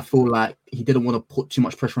 I feel like he didn't want to put too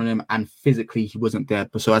much pressure on him, and physically he wasn't there.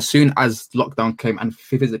 But so as soon as lockdown came and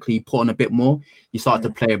physically put on a bit more, he started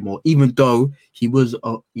to play more. Even though he was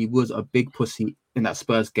a big pussy in that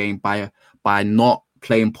Spurs game by not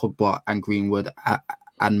playing Pogba and Greenwood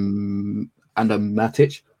and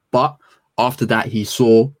Matic, but after that he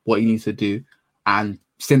saw what he needs to do, and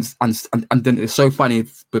then it's so funny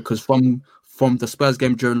because from the Spurs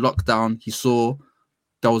game during lockdown, he saw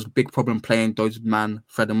there was a big problem playing those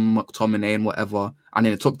Fred and McTominay and whatever. And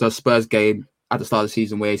then it took the Spurs game at the start of the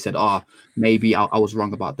season where he said, maybe I was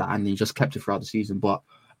wrong about that. And he just kept it throughout the season. But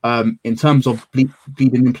in terms of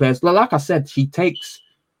bleeding in players, like I said, he takes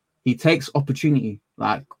opportunity,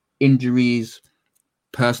 like injuries,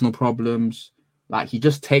 personal problems. Like, he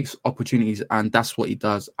just takes opportunities, and that's what he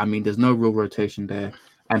does. I mean, there's no real rotation there.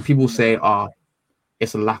 And people say,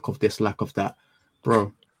 it's a lack of this, lack of that.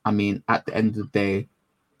 Bro, I mean, at the end of the day,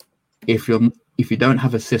 if you don't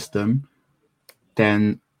have a system,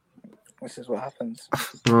 then this is what happens.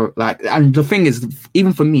 Bro, like, and the thing is,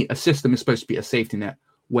 even for me, a system is supposed to be a safety net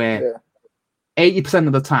where 80%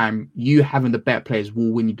 of the time you having the better players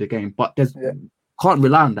will win you the game, but can't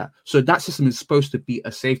rely on that. So that system is supposed to be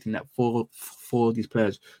a safety net for these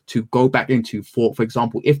players to go back into. For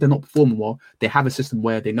example, if they're not performing well, they have a system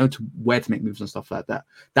where they know where to make moves and stuff like that.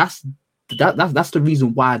 That's the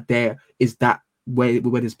reason why there is that where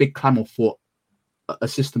there's big clamor for a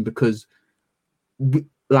system, because we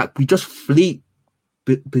just fleet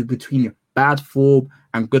between bad form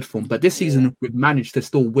and good form. But this season we've managed to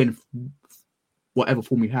still win whatever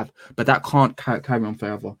form we have, but that can't carry on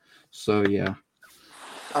forever. So yeah.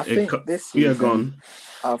 I think this season,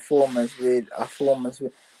 our form has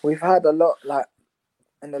we've had a lot, like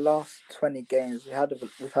in the last 20 games,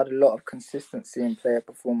 we've had a lot of consistency in player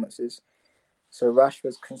performances. So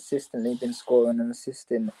Rashford's consistently been scoring and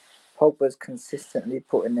assisting. Pogba's consistently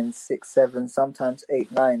putting in 6, 7, sometimes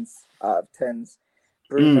 8, 9s out of 10s.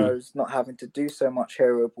 Bruno's not having to do so much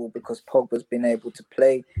hero ball because Pogba's been able to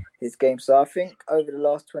play his game. So I think over the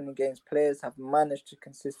last 20 games, players have managed to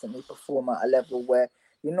consistently perform at a level where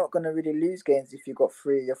you're not going to really lose games if you've got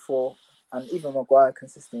 3 of your 4, and even Maguire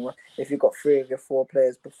consistently, if you've got 3 of your 4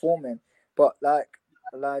 players performing. But like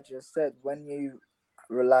Elijah said, when you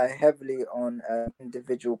rely heavily on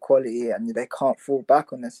individual quality and they can't fall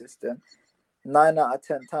back on the system, 9 out of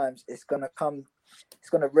 10 times it's going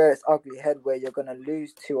to rear its ugly head where you're going to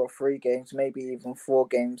lose 2 or 3 games, maybe even 4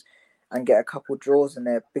 games, and get a couple draws in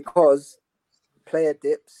there, because player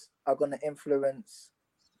dips are going to influence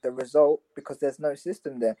the result because there's no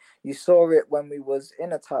system there. You saw it when we was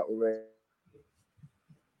in a title race.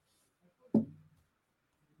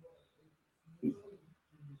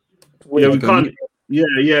 Yeah, we can't.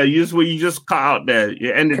 Yeah. You just cut out there.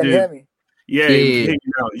 You ended. Can you hear me? Yeah. You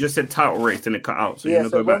just said title race and it cut out. So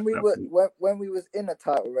so when we was in a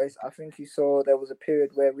title race, I think you saw there was a period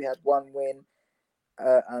where we had 1 win,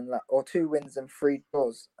 or 2 wins and 3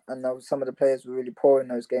 draws, and some of the players were really poor in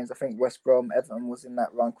those games. I think West Brom, Everton was in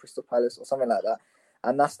that run, Crystal Palace or something like that.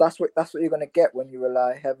 And that's what you're going to get when you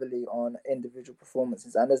rely heavily on individual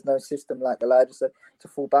performances, and there's no system, like Elijah said, to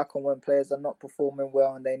fall back on when players are not performing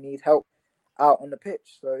well and they need help out on the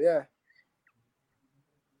pitch. So yeah.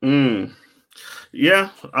 Yeah,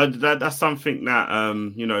 that's something that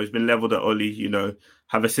has been leveled at Oli.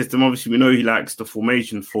 Have a system. Obviously, we know he likes the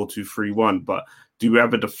formation 4-2-3-1, but do we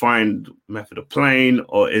have a defined method of playing,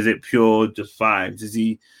 or is it pure just vibes? Is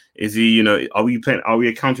he? Are we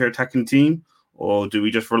a counter-attacking team, or do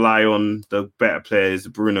we just rely on the better players, the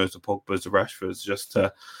Brunos, the Pogbas, the Rashfords, just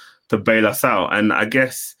to bail us out? And I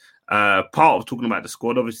guess part of talking about the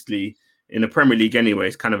squad, obviously, in the Premier League anyway,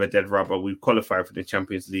 it's kind of a dead rubber. We've qualified for the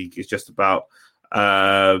Champions League. It's just about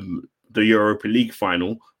the Europa League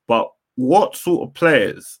final. But what sort of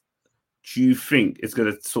players do you think is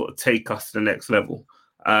going to sort of take us to the next level?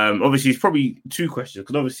 Obviously, it's probably 2 questions,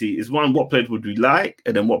 because obviously it's one, what players would we like?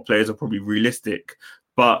 And then what players are probably realistic?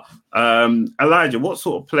 But Elijah, what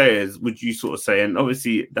sort of players would you sort of say? And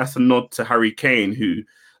obviously that's a nod to Harry Kane, who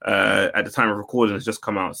at the time of recording has just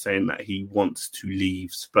come out saying that he wants to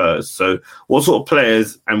leave Spurs. So what sort of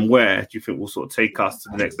players and where do you think will sort of take us to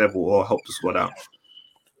the next level or help the squad out?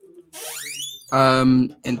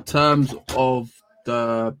 In terms of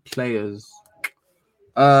the players,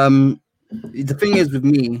 the thing is with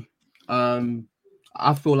me,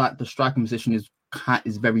 I feel like the striking position is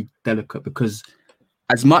very delicate, because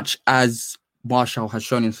as much as Martial has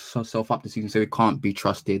shown himself up this season, so he can't be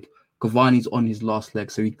trusted. Cavani's on his last leg,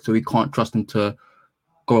 so we can't trust him to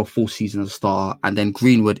go a full season as a starter. And then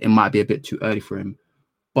Greenwood, it might be a bit too early for him.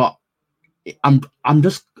 But I'm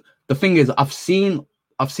just, the thing is, I've seen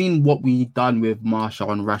what we've done with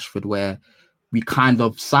Martial and Rashford, where we kind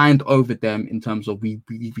of signed over them in terms of we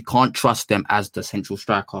can't trust them as the central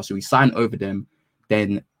striker. So we sign over them,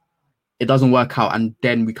 then it doesn't work out, and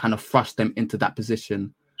then we kind of thrust them into that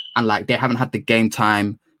position, and like they haven't had the game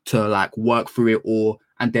time to like work through it,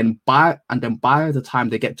 and then by the time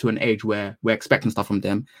they get to an age where we're expecting stuff from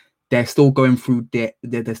them, they're still going through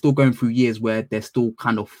they're still going through years where they're still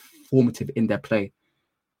kind of formative in their play.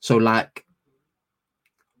 So like,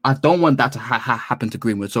 I don't want that to happen to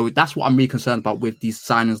Greenwood. So that's what I'm really concerned about with these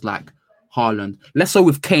signings like Haaland. Less so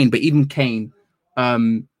with Kane, but even Kane,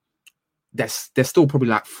 there's still probably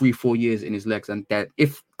like 3-4 years in his legs, and that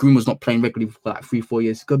if Greenwood's not playing regularly for like 3-4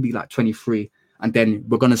 years, it's gonna be like 23, and then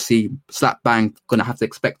we're gonna see slap bang, gonna have to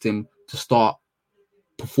expect him to start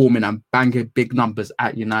performing and banging big numbers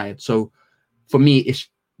at United. So for me,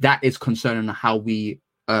 that is concerning how we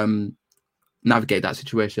navigate that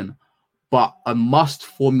situation. But a must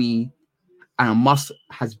for me, and a must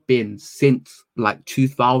has been since like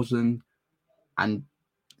 2000 and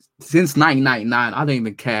since 1999. I don't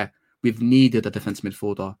even care. We've needed a defensive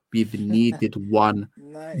midfielder. We've needed one.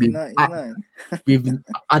 1999.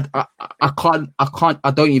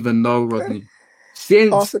 I don't even know, Rodney.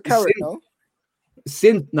 Since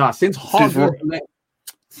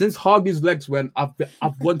Harvey's legs went, I've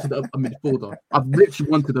wanted a midfielder. I've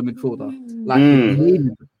literally wanted a midfielder. Like we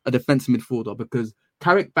needed a defensive midfielder because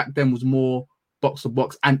Carrick back then was more box to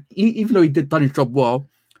box, and even though he done his job well,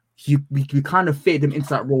 we kind of fitted him into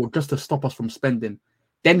that role just to stop us from spending.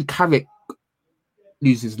 Then Carrick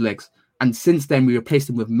loses legs, and since then we replaced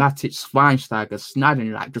him with Matic, Schweinsteiger,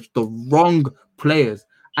 Sneijder, like just the wrong players.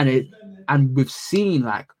 And we've seen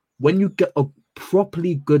like when you get a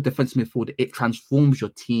properly good defensive midfielder, it transforms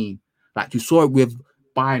your team. Like you saw it with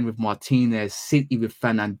Bayern with Martinez, City with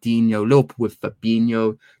Fernandinho, Liverpool with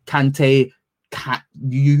Fabinho, Kante.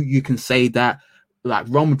 You can say that, like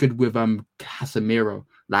Real Madrid with Casemiro.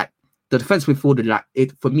 Like the defensive midfielder, like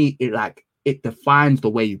it for me, it defines the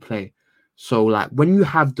way you play. So like when you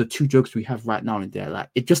have the two jokes we have right now in there, like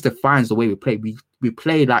it just defines the way we play. We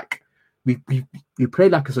play like we play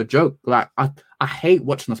like it's a joke. Like I hate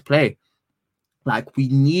watching us play. Like we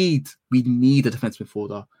need a defensive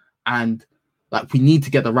midfielder, and like we need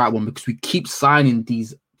to get the right one because we keep signing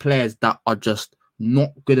these players that are just not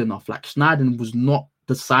good enough. Like Sneijder was not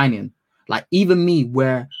the signing. Like even me,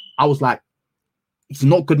 where I was like, he's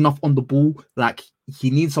not good enough on the ball. Like he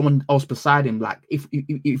needs someone else beside him. Like if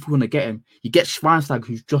you want to get him, you get Schweinsteiger,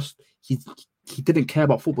 who's just he didn't care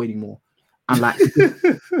about football anymore. And like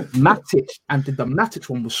Matic, and the Matic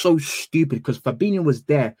one was so stupid because Fabinho was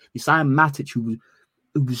there. You signed Matic, who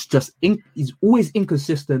was just he's always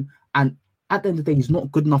inconsistent, and at the end of the day, he's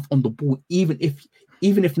not good enough on the ball. Even if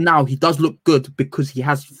now he does look good because he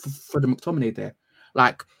has Freddie McTominay there.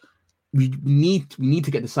 Like we need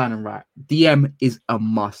to get the signing right. DM is a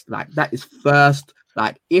must. Like that is first.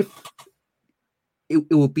 Like if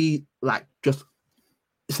it will be like just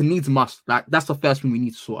it's a needs must. Like that's the first thing we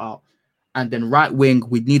need to sort out. And then right wing,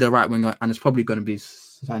 we need a right winger, and it's probably going to be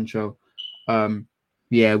Sancho.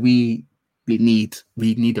 Yeah, we need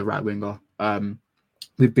a right winger.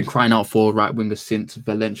 We've been crying out for a right winger since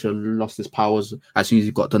Valencia lost his powers as soon as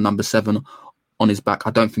he got the number 7 on his back.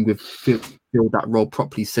 I don't think we've filled that role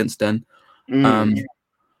properly since then. I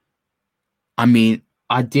mean,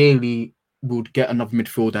 ideally, we would get another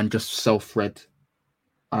midfielder and just sell Fred.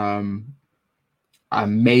 And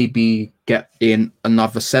maybe get in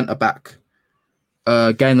another centre back.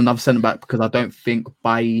 Getting another centre back because I don't think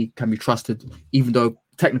Bailly can be trusted, even though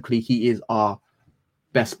technically he is our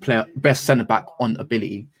best centre back on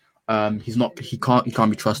ability. He can't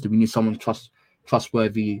be trusted. We need someone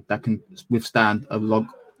trustworthy that can withstand a long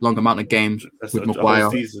amount of games with Maguire.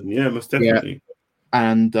 Season. Yeah, most definitely.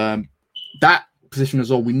 Yeah. And that position as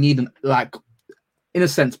well, we need in a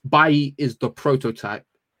sense, Bailly is the prototype.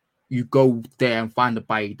 You go there and find a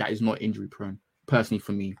Bailly that is not injury prone, personally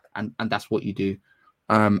for me, and that's what you do.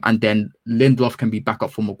 And then Lindelof can be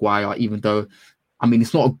backup for Maguire, even though, I mean,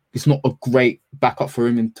 it's not a great backup for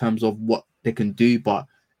him in terms of what they can do, but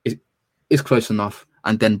it's close enough.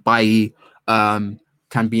 And then Bailly can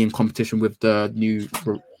be in competition with the new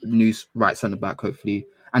right centre back, hopefully,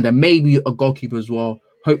 and then maybe a goalkeeper as well.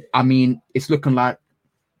 I mean, it's looking like,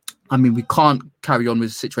 I mean, we can't carry on with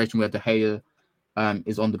a situation where De Gea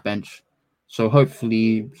is on the bench. So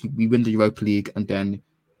hopefully we win the Europa League, and then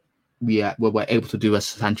we're able to do a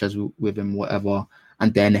Sanchez with him, whatever.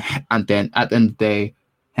 And then at the end of the day,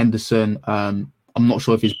 Henderson, I'm not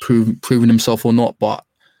sure if he's proven himself or not, but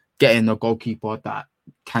getting a goalkeeper that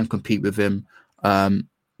can compete with him, I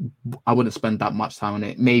wouldn't spend that much time on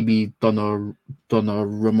it. Maybe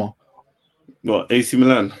Donnarumma. What, AC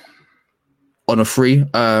Milan? On a free.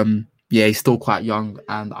 Yeah, he's still quite young,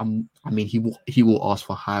 and I mean, he will ask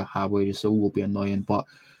for high wages, so it will be annoying. But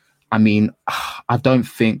I mean, I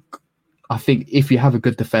think if you have a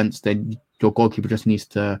good defense, then your goalkeeper just needs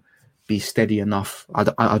to be steady enough. I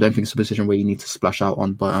don't think it's a position where you need to splash out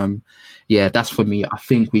on. But yeah, that's for me. I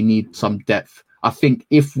think we need some depth. I think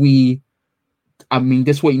this is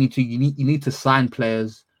what you need to. You need to sign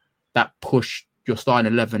players that push your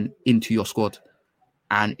starting 11 into your squad,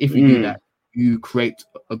 and if you do that, you create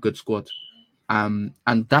a good squad. And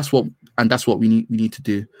that's what we need to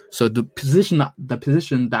do. So the position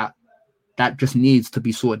that just needs to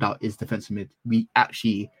be sorted out is defensive mid.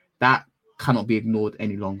 That cannot be ignored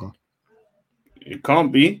any longer. It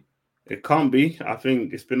can't be. It can't be. I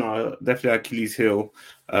think it's been definitely Achilles' heel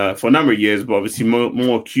for a number of years, but obviously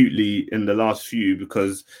more acutely in the last few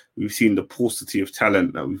because we've seen the paucity of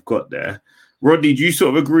talent that we've got there. Rodney, do you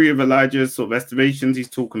sort of agree with Elijah's sort of estimations? He's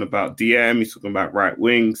talking about DM, he's talking about right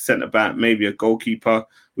wing, centre back, maybe a goalkeeper.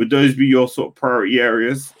 Would those be your sort of priority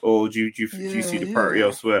areas, or do you see the priority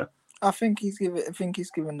elsewhere? I think he's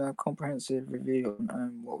given a comprehensive review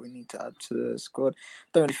on what we need to add to the squad.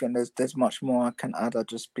 Don't really think there's much more I can add. I'll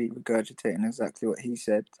just be regurgitating exactly what he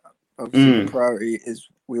said. Obviously, the priority is,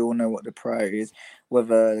 we all know what the priority is.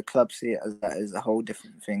 Whether the club see it as that is a whole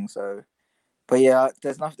different thing. So, but yeah,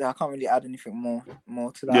 there's nothing. I can't really add anything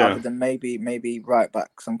more to that other than maybe right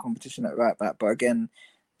back, some competition at right back. But again,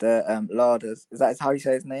 the Larders, is that how you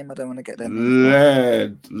say his name? I don't want to get their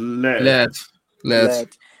name.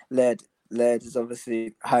 Laird is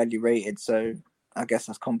obviously highly rated, so I guess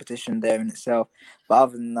that's competition there in itself. But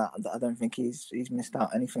other than that, I don't think he's missed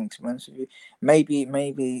out anything, to be honest with you. Maybe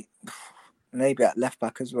at left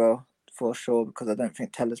back as well, for sure, because I don't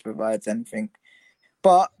think Tellers provides anything.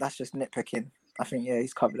 But that's just nitpicking. I think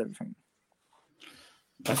he's covered everything.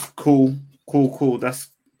 That's cool.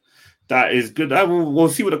 That is good. We'll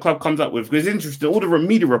see what the club comes up with. Because it's interesting. All the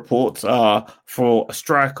media reports are for a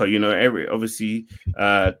striker. You know, obviously,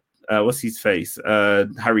 what's his face?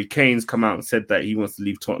 Harry Kane's come out and said that he wants to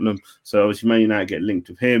leave Tottenham. So obviously, Man United get linked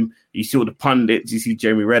with him. You see all the pundits. You see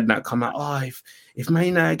Jeremy Redknapp come out. Oh, if Man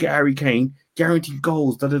United get Harry Kane, guaranteed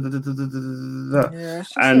goals. Yeah,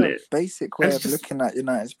 it's just a basic way of looking at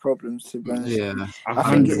United's problems. To be honest, I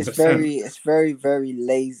think it's very, very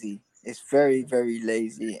lazy. It's very, very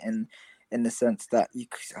lazy in the sense that you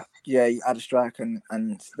add a striker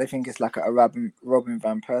and they think it's like a Robin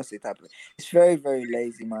van Persie type of. It's very, very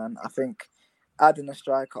lazy, man. I think adding a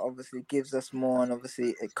striker obviously gives us more, and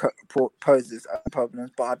obviously it poses problems,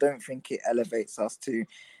 but I don't think it elevates us to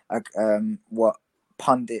what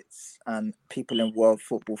pundits and people in world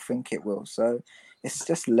football think it will. So it's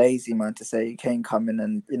just lazy, man, to say you can't come in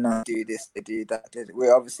and do this, they do that.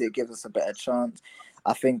 Obviously it gives us a better chance.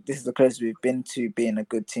 I think this is the closest we've been to being a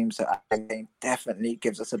good team, so I think definitely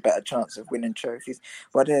gives us a better chance of winning trophies.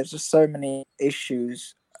 But there's just so many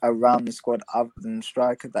issues around the squad other than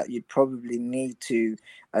striker that you'd probably need to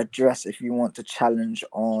address if you want to challenge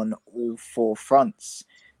on all four fronts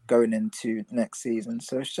going into next season.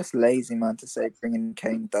 So it's just lazy, man, to say bringing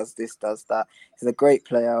Kane does this, does that. He's a great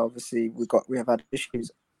player. Obviously, we have had issues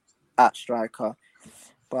at striker.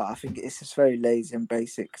 But I think it's just very lazy and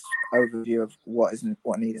basic overview of what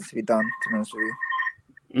needs to be done, to be honest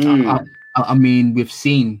with you. I mean, we've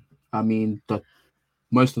seen, the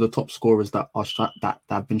most of the top scorers that are that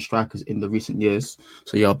have been strikers in the recent years.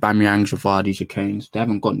 So your Aubameyang, Vardy, your Kanes, they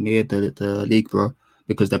haven't got near the league, bro,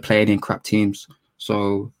 because they're playing in crap teams.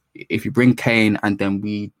 So if you bring Kane and then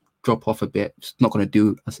we drop off a bit, it's not going to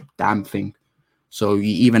do a damn thing. So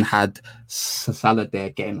you even had Salah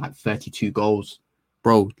there getting like 32 goals.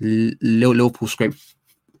 Bro, Liverpool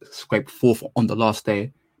scraped fourth on the last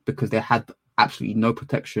day because they had absolutely no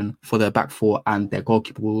protection for their back four and their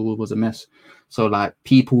goalkeeper was a mess. So, like,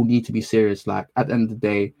 people need to be serious. Like, at the end of the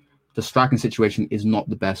day, the striking situation is not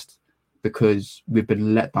the best because we've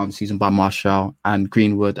been let down this season by Martial and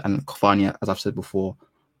Greenwood and Cavani, as I've said before.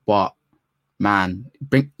 But, man,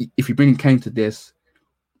 if you bring Kane to this,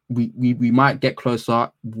 we might get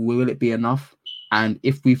closer. Will it be enough? And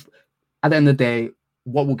if at the end of the day,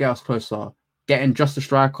 what will get us closer? Getting just a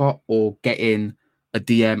striker or getting a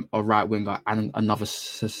DM, a right winger, and another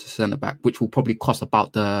centre back, which will probably cost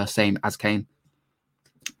about the same as Kane.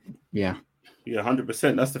 Yeah. Yeah,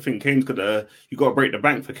 100%. That's the thing. Kane's got you got to break the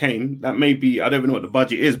bank for Kane. That may be, I don't even know what the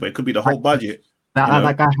budget is, but it could be the whole budget.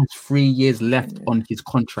 That guy has 3 years left on his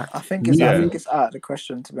contract. I think it's out of the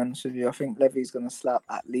question, to be honest with you. I think Levy's going to slap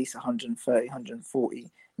at least 130,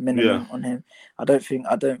 140 minimum on him. I don't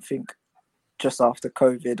think just after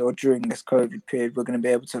COVID or during this COVID period, we're going to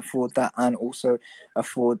be able to afford that and also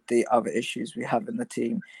afford the other issues we have in the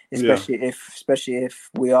team, especially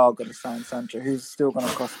if we are going to sign Sancho, who's still going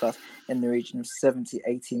to cost us in the region of 70,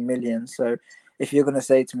 80 million. So if you're going to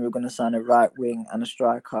say to me, we're going to sign a right wing and a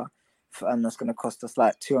striker, and that's going to cost us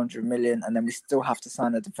like 200 million, and then we still have to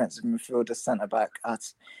sign a defensive midfielder, centre back at,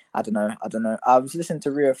 I don't know. I was listening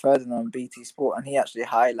to Rio Ferdinand on BT Sport, and he actually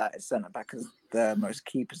highlighted centre back as the most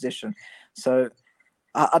key position. So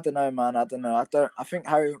I don't know, man. I don't know. I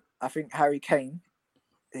think Harry Kane,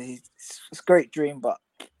 it's a great dream, but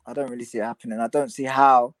I don't really see it happening. I don't see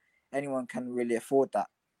how anyone can really afford that,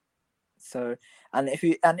 So,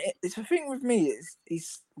 it's the thing with me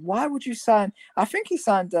is why would you sign? I think he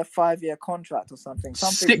signed a 5-year contract or something.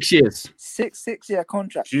 6 years. 6-year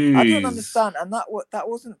contract. Jeez. I don't understand, and that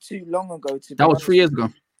wasn't too long ago. That was 3 years ago.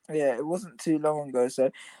 Yeah, it wasn't too long ago.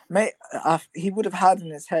 So, mate, he would have had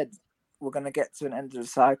in his head, we're going to get to an end of the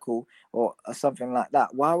cycle or something like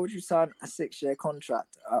that. Why would you sign a 6-year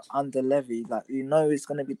contract under Levy? Like, it's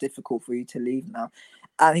going to be difficult for you to leave now.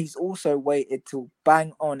 And he's also waited till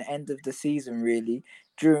bang on end of the season, really,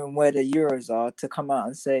 during where the Euros are, to come out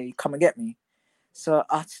and say, come and get me. So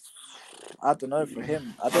I don't know for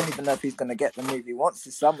him. I don't even know if he's going to get the move he wants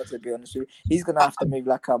this summer, to be honest with you. He's going to have to move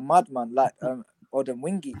like a madman, like Odin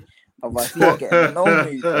Wingy. Otherwise, he's getting no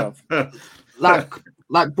move, bro.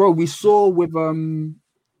 Like, bro, we saw with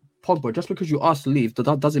Pogba, just because you asked to leave,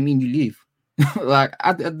 that doesn't mean you leave. Like,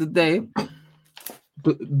 at the end of the day,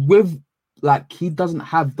 he doesn't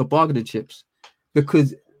have the bargaining chips,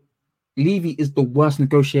 because Levy is the worst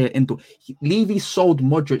negotiator in the. Levy sold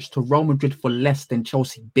Modric to Real Madrid for less than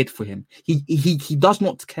Chelsea bid for him. He does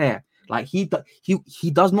not care. Like, he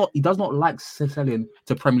does not like selling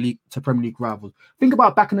to Premier League rivals. Think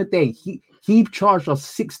about back in the day. He charged us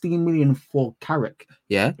 16 million for Carrick.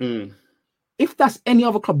 Yeah. If that's any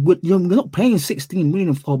other club, you're not paying 16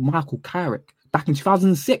 million for Michael Carrick back in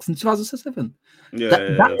 2006 and 2007.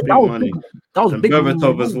 That was big money.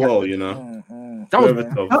 Berbatov as well,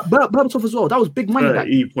 Berbatov as well. That was big money.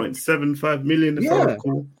 30.75 million. Yeah.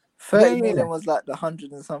 30 million was like the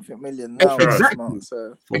 100 and something million now. Exactly.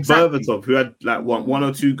 So. For Berbatov, who had like one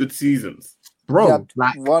or two good seasons. Bro, he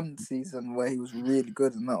had one season where he was really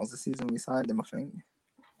good, and that was the season we signed him, I think.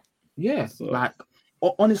 Yeah, so. Like,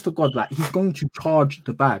 honest to God, like, he's going to charge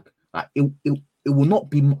the bag. Like, it will not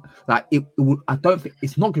be like it will. I don't think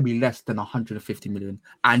it's not going to be less than 150 million,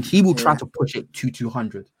 and he will try to push it to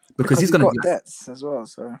 200 because he's going to got debts as well.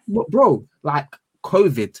 So, bro, like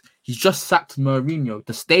COVID, he's just sacked Mourinho.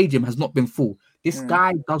 The stadium has not been full. This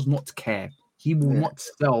guy does not care. He will not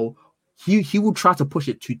sell. He will try to push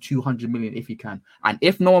it to 200 million if he can, and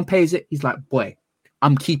if no one pays it, he's like, boy,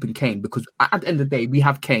 I'm keeping Kane, because at the end of the day, we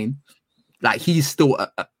have Kane. Like, he's still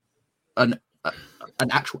an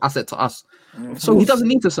actual asset to us, so he doesn't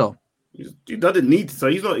need to sell. He doesn't need to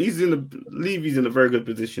sell. He's in a very good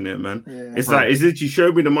position here, man. Yeah. It's like, is it you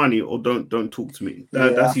show me the money or don't talk to me?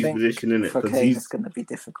 That's his position, in it. For Kane, it's going to be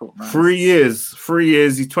difficult, man. 3 years.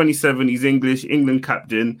 He's 27. He's English, England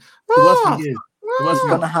captain. He's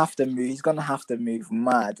gonna have to move. He's gonna have to move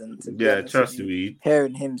mad, and trust me.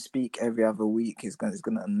 Hearing him speak every other week is gonna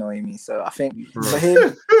annoy me. So I think for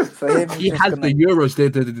him, he has the Euros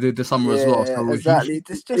the summer as well. So exactly.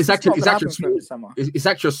 It's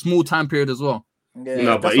actually a small time period as well. Yeah,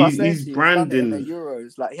 no, but he's branding the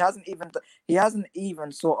Euros. Like, he hasn't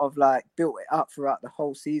even sort of like built it up throughout the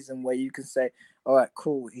whole season where you can say, all right,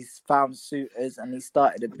 cool, he's found suitors and he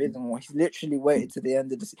started a bidding war. He's literally waited to the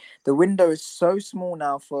end of the season. The window is so small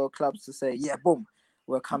now for clubs to say, yeah, boom,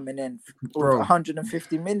 we're coming in with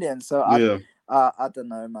 150 million. So I don't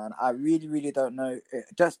know, man. I really, really don't know.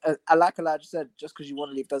 Just like Elijah said, just because you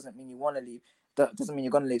want to leave doesn't mean you want to leave. Doesn't mean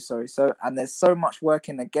you're going to leave, sorry. So, and there's so much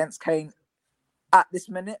working against Kane at this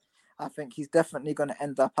minute. I think he's definitely going to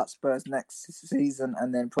end up at Spurs next season,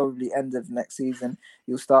 and then probably end of next season,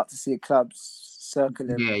 you'll start to see clubs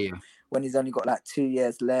circling when he's only got like 2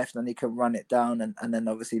 years left and he can run it down, and then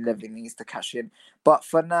obviously Levy needs to cash in. But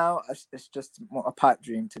for now, it's just a pipe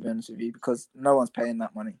dream, to be honest with you, because no one's paying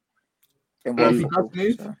that money.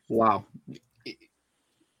 Wow.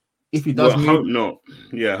 If he does move, hope not.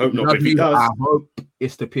 Yeah, hope not. But if he does, I hope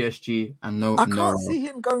it's the PSG and I can't see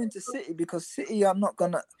him going to City, because City are not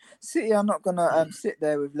gonna sit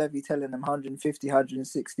there with Levy telling them 150,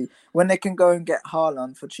 160 when they can go and get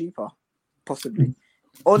Haaland for cheaper, possibly,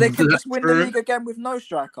 or they can just win the league again with no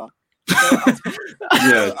striker.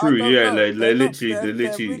 True.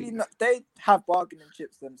 They have bargaining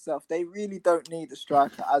chips themselves. They really don't need a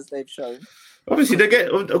striker, as they've shown. Obviously,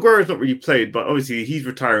 Aguero's not really played, but obviously he's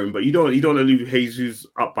retiring. But you don't want to leave Jesus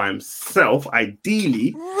up by himself.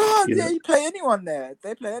 Ideally, you play anyone there.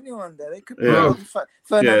 They play anyone there. They could put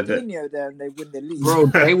Fernandinho there, and they win the league. Bro,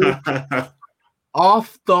 they will.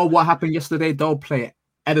 After what happened yesterday, they'll play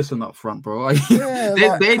Edison up front, bro.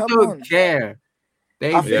 They don't care.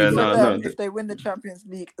 If they win the Champions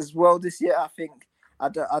League as well this year, I think I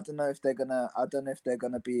don't know if they're gonna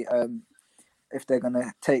be if they're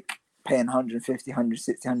gonna take paying 150,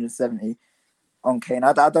 160, 170 on Kane.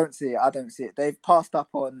 I don't see it. They've passed up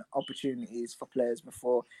on opportunities for players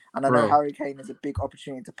before, and I know Harry Kane is a big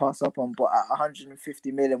opportunity to pass up on, but at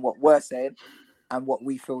 150 million, what we're saying and what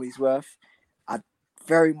we feel he's worth, I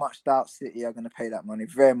very much doubt City are going to pay that money.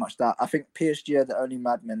 Very much doubt. I think PSG are the only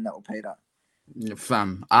madmen that will pay that. Yeah,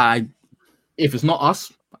 fam, if it's not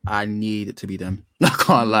us, I need it to be them. I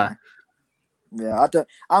can't lie. Yeah, I don't.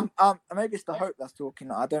 Maybe it's the hope that's talking.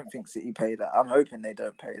 I don't think City pay that. I'm hoping they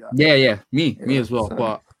don't pay that. Yeah, me as well. So,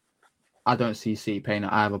 but I don't see City paying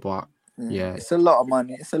it either. But yeah, it's a lot of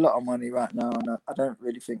money. It's a lot of money right now, and I don't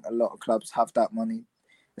really think a lot of clubs have that money,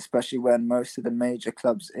 especially when most of the major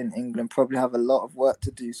clubs in England probably have a lot of work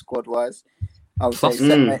to do squad-wise. I would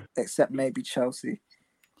say, except maybe Chelsea.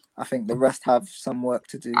 I think the rest have some work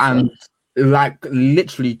to do. And like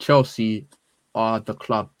literally, Chelsea are the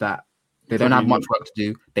club that they don't have much work to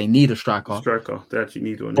do. They need a striker. They actually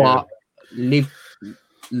need one. But Levy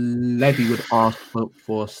would ask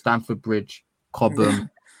for Stamford Bridge, Cobham,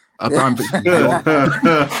 Abramovich. Half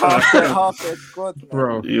their squad,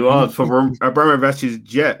 bro. You asked for Abramovich's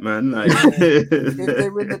jet, man. Like, if they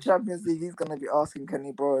win the Champions League, he's going to be asking, can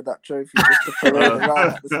he borrow that trophy just to parade around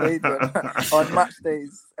at the stadium on match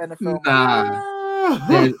days, NFL. Nah.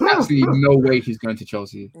 There's absolutely no way he's going to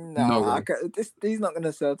Chelsea. No way. He's not going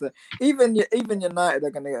to sell to. Even United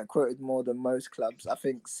are going to get quoted more than most clubs. I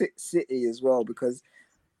think City as well, because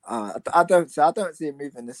I don't see him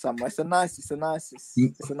moving this summer. It's a nice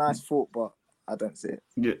thought, but I don't see it.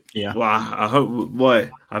 Yeah. Well, I hope.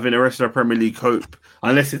 I think the rest of the Premier League hope,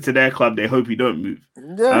 unless it's to their club, they hope he don't move.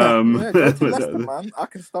 Yeah, go to Leicester, man. I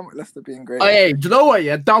can stomach Leicester being great. Oh, hey, do you know what?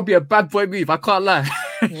 Yeah, that'll be a bad boy move. I can't lie.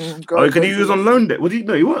 Because he was on loan there. Was he?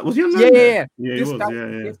 No, he was. Was he on loan? Yeah.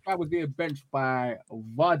 This guy was being benched by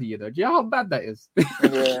Vardy. You know, do you know how bad that is?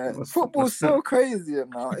 Yeah, football's so crazy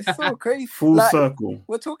now. It's so crazy. Full circle.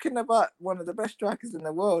 We're talking about one of the best strikers in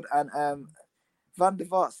the world, and Van der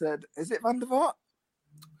Vaart said, "Is it Van der Vaart?"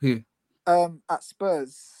 Who? At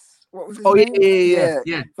Spurs. What was his name?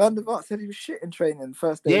 Yeah. Van der Vaart said he was shit in training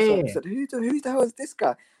first day. So he said, "Who the hell is this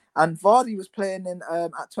guy?" And Vardy was playing in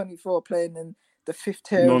at 24, playing in the fifth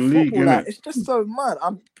tier of football. Like, it's just so mad.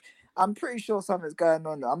 I'm pretty sure something's going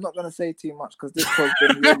on. I'm not going to say too much because this has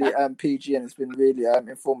been really PG and it's been really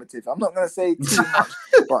informative. I'm not going to say too much,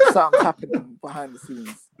 but something's happening behind the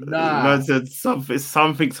scenes. Man said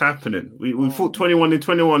something's happening. We thought 21 in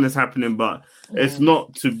 21 is happening, but it's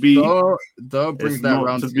not to be. Don't bring that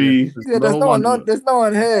around to be. There's no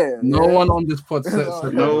one here. No one on this pod. We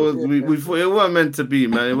thought it weren't meant to be,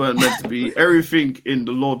 man. It weren't meant to be. Everything in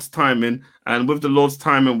the Lord's timing, and with the Lord's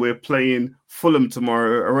timing, we're playing Fulham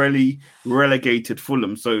tomorrow, a really relegated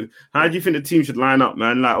Fulham. So how do you think the team should line up,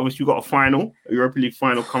 man? Like, obviously, you've got a Europa League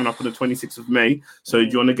final coming up on the 26th of May. So do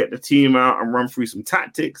you want to get the team out and run through some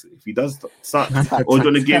tactics if he does suck? Or do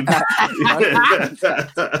you want to give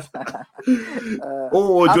or do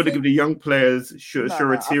you want to give the young players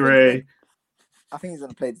Shoretire? I think he's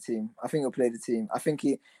going to play the team. I think he'll play the team. I think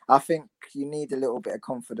you need a little bit of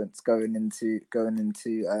confidence going into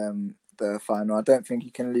the final. I don't think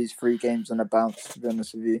you can lose 3 games on a bounce, to be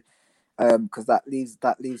honest with you, because that leaves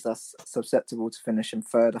us susceptible to finishing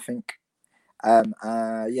third. I think.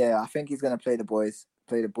 I think he's going to play the boys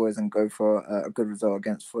and go for a good result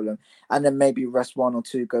against Fulham, and then maybe rest 1 or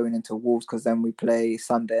 2 going into Wolves, because then we play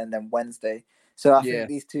Sunday and then Wednesday. So I think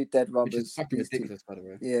these 2 dead robbers. Which is fucking ridiculous, by the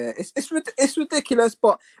way. Yeah, it's ridiculous,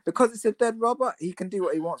 but because it's a dead robber, he can do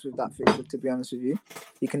what he wants with that fixture. To be honest with you,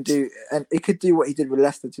 he could do what he did with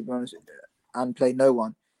Leicester, to be honest, and play no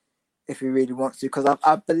one if he really wants to. Because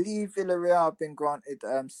I believe Villarreal have been granted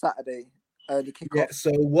Saturday early kickoff. Yeah. So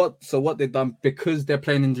what they've done, because they're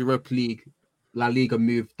playing in the Europa League, La Liga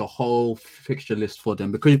moved the whole fixture list for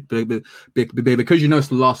them because you know it's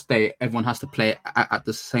the last day. Everyone has to play at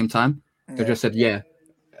the same time. They just said,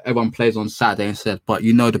 everyone plays on Saturday instead. But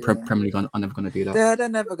you know the Premier League are never going to do that. They're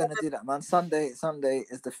never going to do that, man. Sunday is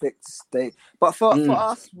the fixed day. But for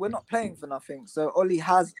us, we're not playing for nothing. So Oli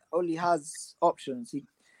has options.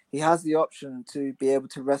 He has the option to be able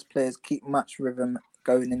to rest players, keep match rhythm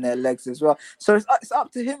going in their legs as well. So it's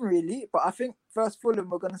up to him really. But I think first Fulham,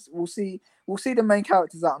 we'll see the main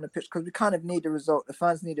characters out on the pitch, because we kind of need a result. The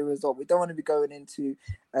fans need a result. We don't want to be going into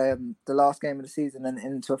the last game of the season and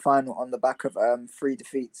into a final on the back of 3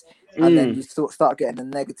 defeats, and then you start getting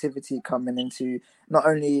the negativity coming into not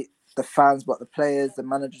only the fans but the players. The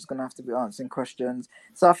manager's going to have to be answering questions.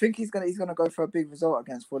 So I think he's going to go for a big result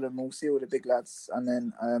against Fulham. We'll see all the big lads, and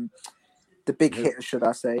then the big hitters, should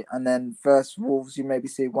I say, and then versus Wolves, you maybe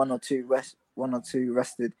see 1 or 2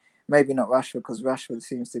 rested. Maybe not Rashford, because Rashford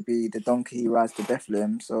seems to be the donkey he rides to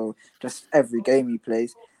Bethlehem. So just every game he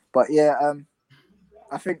plays. But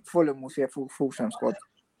I think Fulham will see a full strength squad.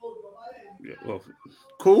 Yeah, well,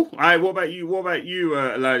 cool. All right, what about you,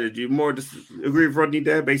 Elijah? Do you more agree with Rodney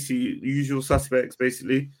there? Basically, usual suspects,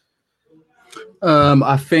 basically.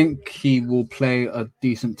 I think he will play a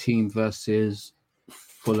decent team versus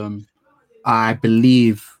Fulham. I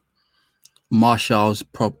believe Martial's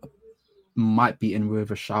might be in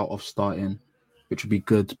with a shout of starting, which would be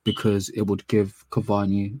good because it would give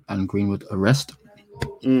Cavani and Greenwood a rest.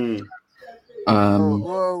 Whoa.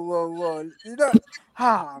 You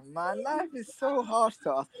man, life is so harsh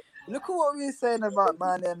to us. Look at what we were saying about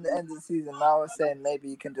Man at the end of the season. Now we're saying maybe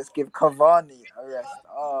you can just give Cavani a rest.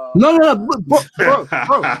 Oh, No,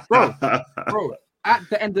 bro. At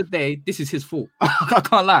the end of the day, this is his fault. I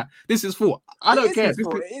can't lie. This is his fault. I don't care. It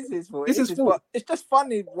is his fault. This is his fault. It's just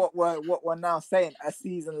funny what we're now saying a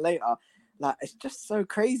season later. Like, it's just so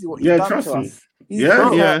crazy what he's done to us. He's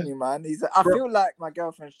hurt me, man. I feel like my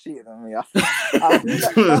girlfriend's cheating on me. I feel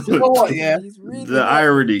like you know what? Yeah, he's really the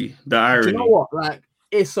irony. Do you know what? Like,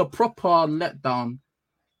 it's a proper letdown.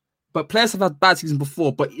 But players have had bad seasons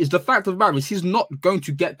before. But it's the fact of the matter is he's not going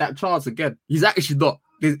to get that chance again. He's actually not.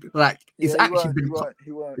 It's actually been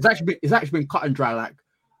cut and dry. Like,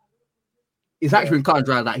 been cut and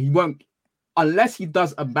dry. Like, he won't. Unless he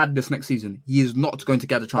does a madness next season, he is not going to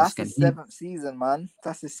get the chance again. That's his seventh season, man.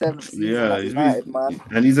 That's his seventh season. Yeah, United, man.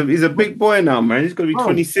 And he's a big boy now, man. He's going to be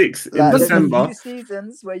 26 in December. There's a few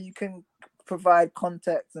seasons where you can provide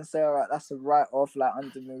context and say, all right, that's a write-off. Like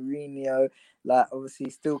under Mourinho, like obviously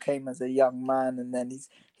he still came as a young man, and then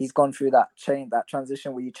he's gone through that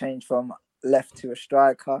transition where you change from left to a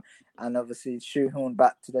striker, and obviously shoehorn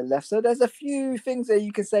back to the left. So there's a few things that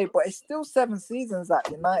you can say, but it's still 7 seasons at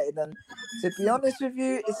United, and to be honest with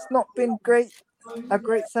you, it's not been a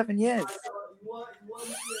great 7 years.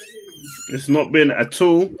 It's not been at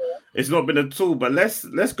all. But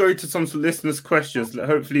let's go to some listeners' questions.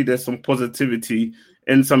 Hopefully there's some positivity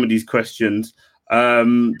in some of these questions.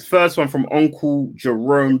 First one from Uncle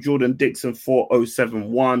Jerome Jordan Dixon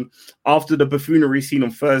 4071. After the buffoonery seen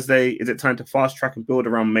on Thursday, is it time to fast track and build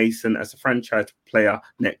around Mason as a franchise player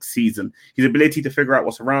next season? His ability to figure out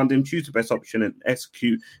what's around him, choose the best option, and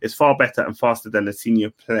execute is far better and faster than the senior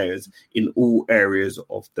players in all areas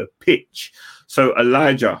of the pitch. So,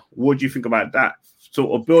 Elijah, what do you think about that?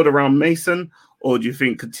 Sort of build around Mason, or do you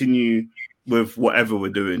think continue with whatever we're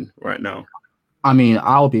doing right now? I mean,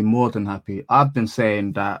 I'll be more than happy. I've been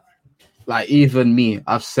saying that, like, even me,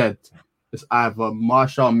 I've said it's either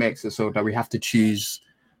Martial makes it so that we have to choose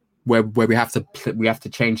where we have to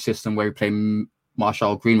change system where we play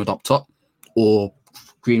Martial Greenwood up top, or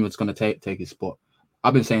Greenwood's going to take his spot.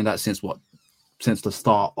 I've been saying that since the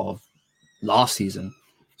start of last season.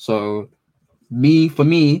 So, for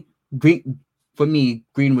me,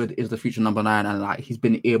 Greenwood is the future number 9, and like he's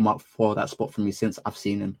been earmarked for that spot for me since I've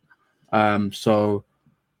seen him. So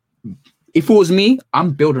if it was me,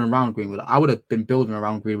 I'm building around Greenwood. I would have been building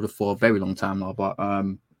around Greenwood for a very long time now, but I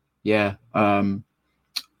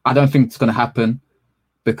don't think it's going to happen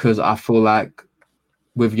because I feel like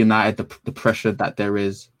with United, the pressure that there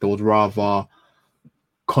is, they would rather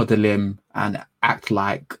coddle him and act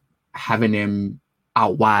like having him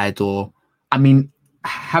out wide, or I mean,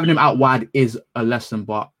 having him out wide is a lesson,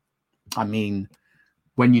 but I mean,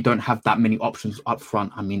 when you don't have that many options up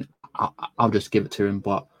front, I mean, I'll just give it to him.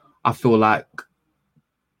 But I feel like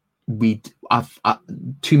I've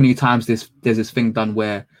too many times there's this thing done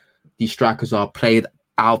where these strikers are played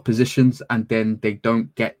out of positions and then they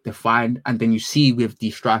don't get defined. And then you see with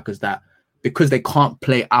these strikers that because they can't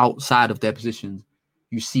play outside of their positions,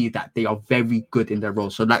 you see that they are very good in their role.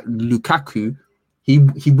 So like Lukaku, he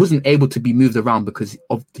wasn't able to be moved around because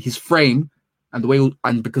of his frame and the way,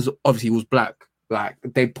 and because obviously he was black. Like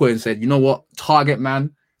they put and said, you know what, target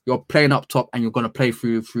man, you're playing up top and you're going to play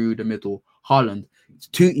through the middle. Haaland,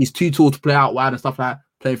 he's too tall to play out wide and stuff like that,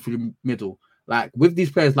 play through the middle. Like with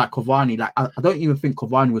these players like Cavani, like I don't even think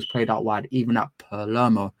Cavani was played out wide, even at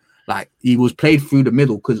Palermo. Like he was played through the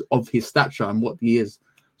middle because of his stature and what he is.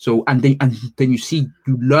 So and then you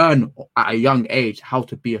learn at a young age how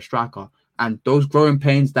to be a striker, and those growing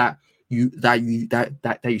pains that you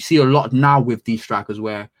see a lot now with these strikers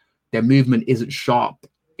where their movement isn't sharp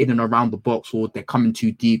in and around the box, or they're coming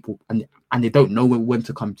too deep, and they don't know when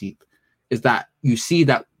to come deep. Is that you see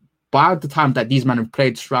that by the time that these men have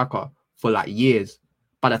played striker for like years,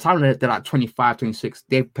 by the time they're like 25, 26,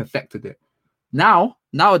 they've perfected it.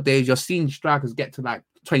 Nowadays, you're seeing strikers get to like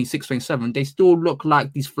 26, 27, they still look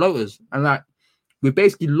like these floaters, and like we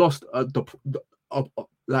basically lost the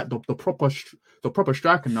proper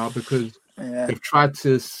striker now because they've tried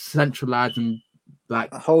to centralize and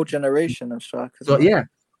like a whole generation of strikers. So yeah.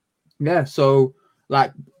 So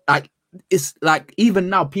like it's like even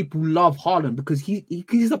now people love Haaland because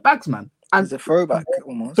he's a bagsman. And he's a throwback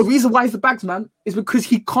almost. The reason why he's a bagsman is because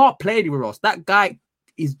he can't play anywhere else. That guy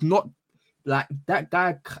is not like that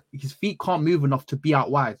guy, his feet can't move enough to be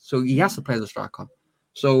out wide, so he has to play as a striker.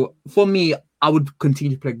 So for me, I would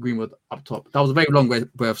continue to play Greenwood up top. That was a very long way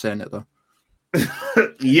of saying it, though.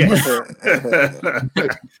 Yes.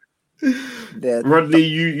 Rodney,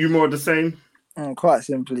 you more the same? Quite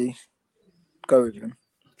simply, go with him.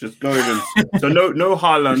 Just go with him. So no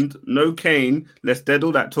Haaland, no Kane. Let's dead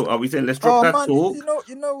all that talk. Are we saying let's drop that talk?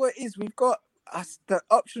 You know what it is? We've got the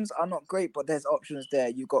options are not great, but there's options there.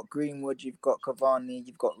 You've got Greenwood, you've got Cavani,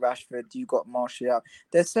 you've got Rashford, you've got Martial.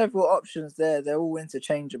 There's several options there. They're all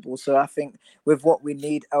interchangeable. So I think with what we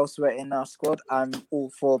need elsewhere in our squad, I'm all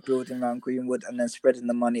for building around Greenwood and then spreading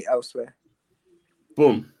the money elsewhere.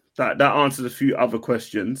 Boom. That answers a few other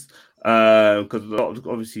questions. Because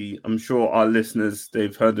obviously, I'm sure our listeners,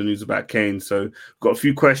 they've heard the news about Kane. So we've got a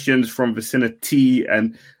few questions from Vicinity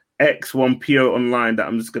and X1PO online that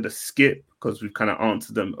I'm just going to skip because we've kind of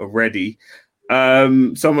answered them already.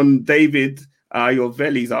 David, your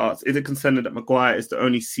Vellies asked, is it concerning that Maguire is the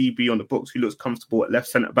only CB on the books who looks comfortable at left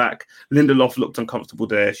centre-back? Lindelof looked uncomfortable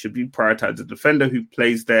there. Should we prioritise the defender who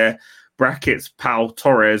plays there? Brackets, Pau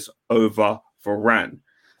Torres over Varane.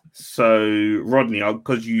 So, Rodney,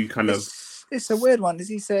 because you kind of... It's a weird one. Is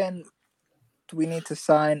he saying, do we need to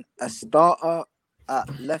sign a starter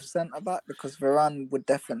at left centre-back? Because Varane would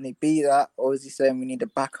definitely be that. Or is he saying we need a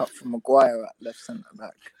backup for Maguire at left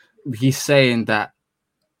centre-back? He's saying that,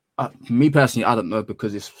 me personally, I don't know,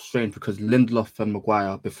 because it's strange, because Lindelof and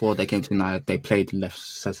Maguire, before they came to United, they played left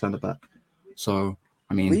centre-back. So...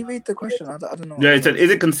 I mean, we read the question. I don't know. Yeah, it said, is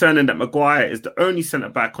it concerning that Maguire is the only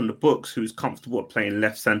centre-back on the books who's comfortable at playing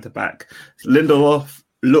left centre-back? Lindelof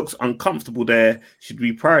looks uncomfortable there. Should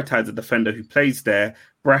we prioritise a defender who plays there?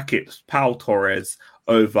 Brackets, Pau Torres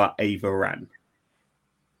over Varane.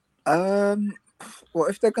 Well,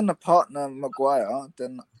 if they're going to partner Maguire,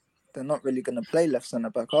 then they're not really going to play left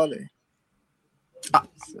centre-back, are they?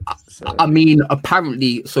 I mean,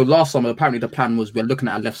 apparently, so last summer, apparently the plan was we're looking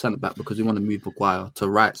at a left centre-back because we want to move Maguire to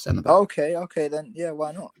right centre-back. Okay, then, yeah,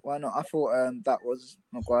 why not? I thought that was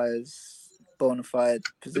Maguire's bona fide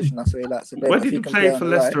position. That's what he likes to play. Where did he play for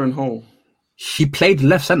Leicester and Hull? He played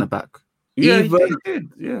left centre-back. Yeah, he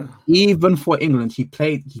did. Yeah. Even for England, he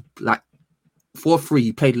played, 4-3,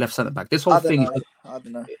 he played left centre-back. This whole thing... I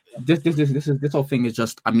don't know. This whole thing is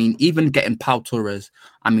just, I mean, even getting Pau Torres,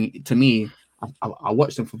 I mean, to me... I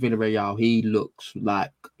watched him for Villarreal. He looks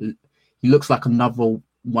like another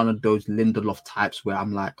one of those Lindelof types where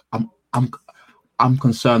I'm like, I'm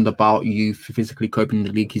concerned about you physically coping in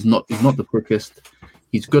the league. He's not the quickest.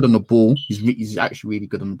 He's good on the ball. He's actually really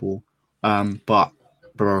good on the ball. But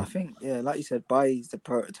bro, I think like you said, Bailly's the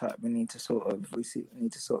prototype. We need to sort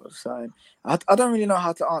of sign. I don't really know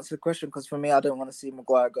how to answer the question because for me, I don't want to see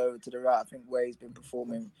Maguire go over to the right. I think where he's been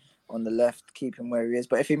performing on the left, keep him where he is.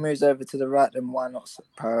 But if he moves over to the right, then why not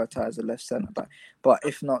prioritise the left centre-back? But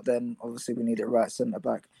if not, then obviously we need a right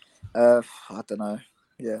centre-back. I don't know.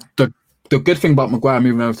 Yeah. The good thing about Maguire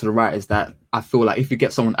moving over to the right is that I feel like if you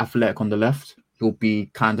get someone athletic on the left, he'll be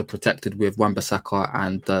kind of protected with Wan-Bissaka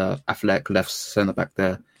and the athletic left centre-back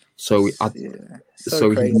there. So crazy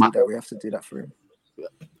that we have to do that for him.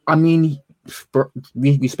 I mean,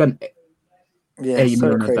 we spent... Yeah,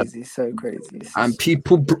 so crazy. And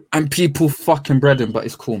people fucking bread him, but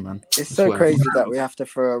it's cool, man. It's so crazy that we have to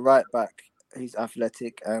throw a right back who's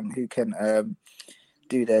athletic, who can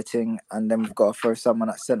do their thing, and then we've got to throw someone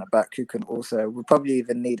at centre back who can also. We'll probably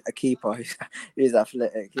even need a keeper who's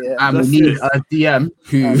athletic. Yeah, and we need a DM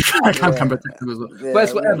who can protect him as well. Yeah, but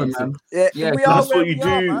it's whatever, man. Yeah, that's what you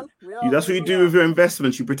do. That's what you do with your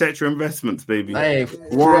investments. You protect your investments, baby. Hey,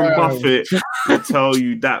 Warren Buffett will tell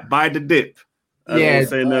you that buy the dip. I was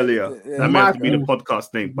saying earlier, that may have to be the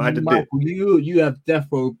podcast name. Buy the dip. You have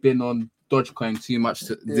definitely been on Dogecoin too much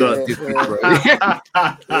this week, bro.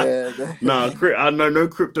 No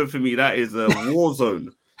crypto for me. That is a war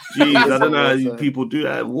zone. Jeez, I don't know how people do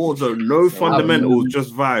that. War zone, no fundamentals,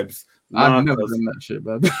 just vibes. I've never done that shit,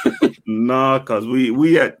 man. Because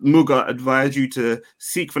we at Muga advise you to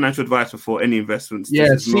seek financial advice before any investments.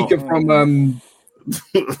 Yeah, seek it from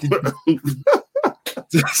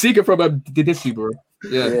seek it from Didisu, bro.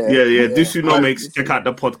 Yeah. Dusunomics. Check out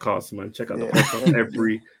the podcast, man. Check out the podcast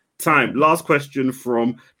every time. Last question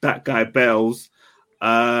from that guy Bells.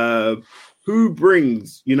 Who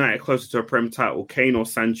brings United closer to a Prem title, Kane or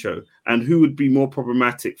Sancho? And who would be more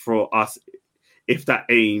problematic for us if that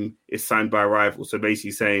aim is signed by a rival? So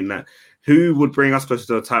basically saying that who would bring us closer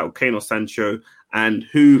to a title, Kane or Sancho? And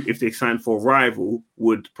who, if they sign for a rival,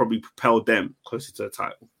 would probably propel them closer to a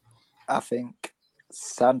title? I think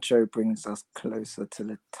Sancho brings us closer to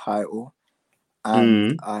the title.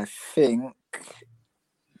 And I think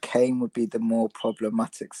Kane would be the more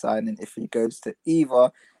problematic signing if he goes to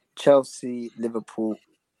either Chelsea, Liverpool,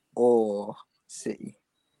 or City.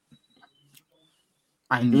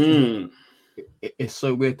 And it's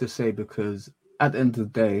so weird to say because at the end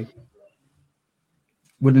of the day,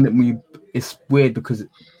 it's weird because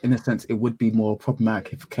in a sense it would be more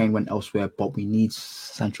problematic if Kane went elsewhere, but we need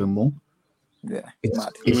Sancho more. Yeah,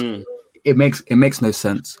 it makes no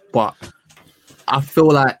sense. But I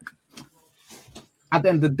feel like at the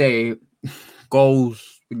end of the day,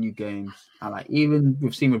 goals win you games. And like even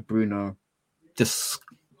we've seen with Bruno,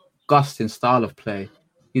 disgusting style of play.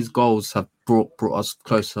 His goals have brought us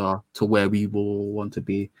closer to where we will want to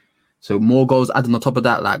be. So more goals added on top of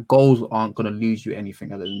that, like goals aren't going to lose you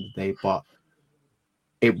anything at the end of the day, but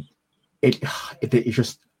it's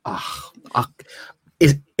just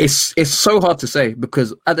it's so hard to say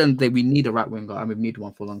because at the end of the day we need a right winger and we've needed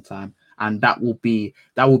one for a long time, and that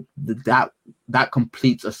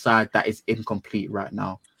completes a side that is incomplete right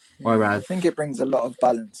now. Whereas I think it brings a lot of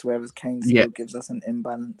balance, whereas Kane still gives us an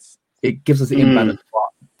imbalance. It gives us an imbalance,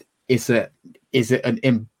 but is it an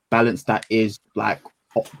imbalance that is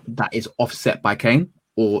offset by Kane,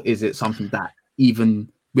 or is it something that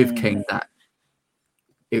even with Kane that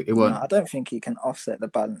it won't? No, I don't think he can offset the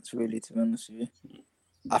balance really, to be honest with you.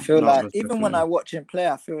 I feel like even when I watch him play,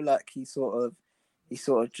 I feel like he sort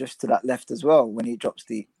of drifts to that left as well when he drops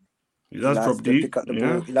deep. He does drop deep. Pick up the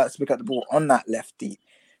ball. He likes to pick up the ball on that left deep.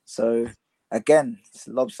 So again, it's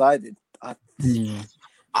lopsided.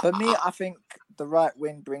 For me, I think the right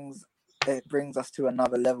wing brings us to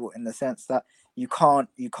another level in the sense that you can't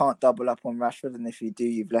double up on Rashford, and if you do,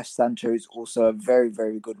 you've left Sancho, who's also a very,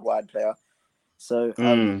 very good wide player. So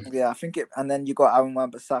I think it. And then you got Aaron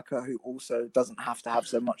Wan-Bissaka, who also doesn't have to have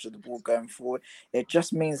so much of the ball going forward. It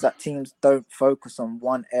just means that teams don't focus on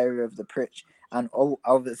one area of the pitch, and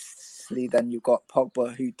obviously then you've got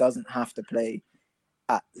Pogba, who doesn't have to play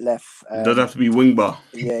at left. Doesn't have to be wing bar.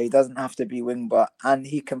 Yeah, he doesn't have to be wing bar, and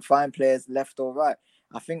he can find players left or right.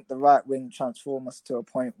 I think the right wing transforms us to a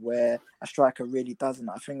point where a striker really doesn't.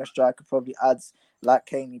 I think a striker probably adds, like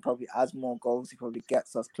Kane, he probably adds more goals. He probably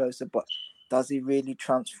gets us closer, but does he really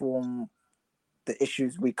transform the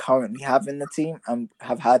issues we currently have in the team and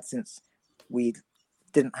have had since we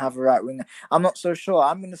didn't have a right winger? I'm not so sure.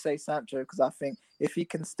 I'm going to say Sancho because I think if he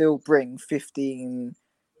can still bring 15,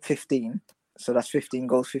 so that's 15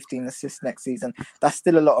 goals, 15 assists next season, that's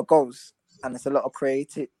still a lot of goals. And it's a lot of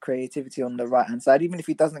creativity on the right-hand side. Even if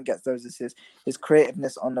he doesn't get those assists, his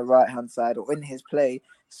creativeness on the right-hand side or in his play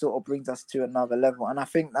sort of brings us to another level. And I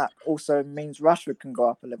think that also means Rashford can go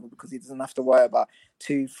up a level because he doesn't have to worry about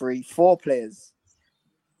 2, 3, 4 players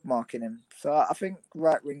marking him. So I think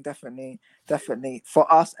right wing definitely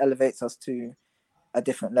for us elevates us to a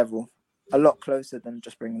different level, a lot closer than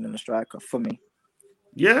just bringing in a striker for me.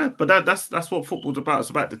 Yeah, but that's what football's about. It's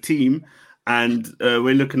about the team. And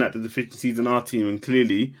we're looking at the deficiencies in our team, and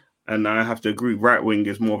clearly, and I have to agree, right wing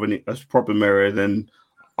is more of a problem area than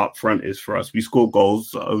up front is for us. We scored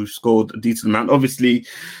goals. We've scored a decent amount. Obviously,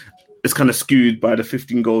 it's kind of skewed by the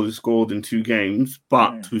 15 goals we scored in 2 games,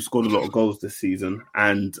 but we scored a lot of goals this season,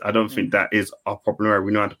 and I don't think that is our problem area.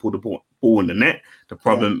 We know how to pull the ball in the net. The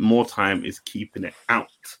problem more time is keeping it out,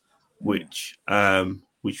 which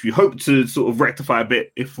we hope to sort of rectify a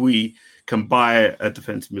bit if we can buy a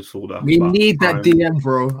defensive midfielder. We need that DM,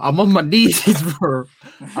 bro. I'm on my knees, bro.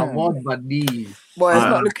 I'm on my knees. Well, it's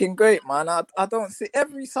not looking great, man. I don't see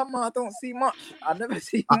every summer. I don't see much. I never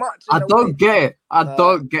see much. I don't get it. I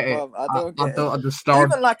don't get it. I don't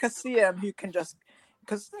understand. Even like a CM who can just,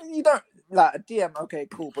 because you don't like a DM. Okay,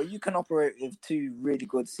 cool, but you can operate with 2 really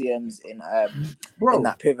good CMs in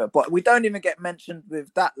that pivot. But we don't even get mentioned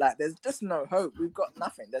with that. Like, there's just no hope. We've got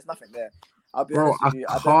nothing. There's nothing there. I'll be honest with you.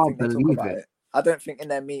 I don't think they talk about it. I don't think in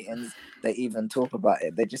their meetings they even talk about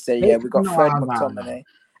it. They just say, "Yeah, we got Fred McTominay,"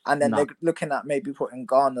 and then they're looking at maybe putting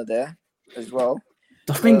Garner there as well.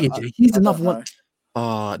 The thing is, he's another one.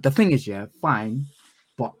 The thing is, fine,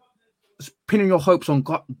 but pinning your hopes on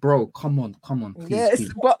God, bro. Come on,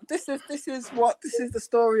 please. But this is the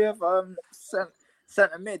story of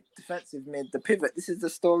centre mid, defensive mid, the pivot. This is the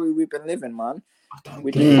story we've been living, man.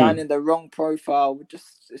 We're just finding the wrong profile.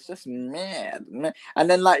 It's just mad, man. And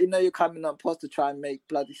then, like, you're coming on post to try and make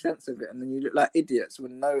bloody sense of it, and then you look like idiots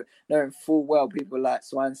with knowing full well people like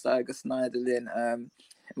Schweinsteiger, Schneiderlin,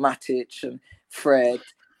 Matic, and Fred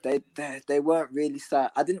they weren't really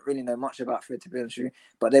I didn't really know much about Fred, to be honest with you,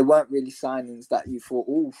 but they weren't really signings that you thought,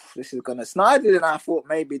 "Ooh, this is gonna." Sneijder and I thought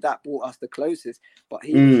maybe that brought us the closest, but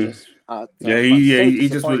he was just he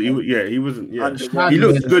wasn't. Yeah, he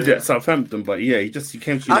looked good at Southampton, but he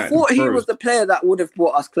came to United. I thought he was the player that would have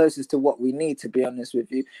brought us closest to what we need, to be honest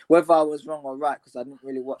with you. Whether I was wrong or right, because I didn't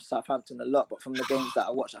really watch Southampton a lot, but from the games that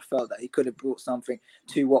I watched, I felt that he could have brought something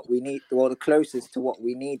to what we need, or the closest to what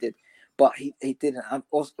we needed. But he didn't.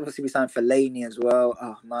 Obviously, we signed Fellaini as well.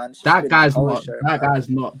 Oh man, that guy's not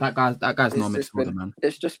midfielder, man.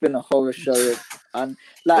 It's just been a horror show, and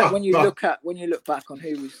like when you look back on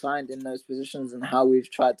who we signed in those positions and how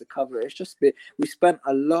we've tried to cover it, it's just we spent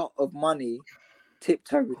a lot of money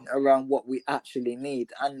tiptoeing around what we actually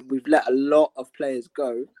need, and we've let a lot of players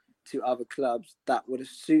go to other clubs that would have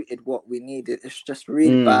suited what we needed. It's just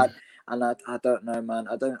really bad, and I don't know, man.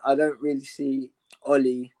 I don't really see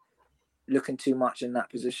Ollie looking too much in that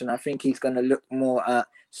position. I think he's going to look more at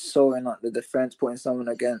soaring up the defence, putting someone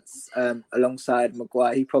against alongside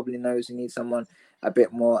Maguire. He probably knows he needs someone a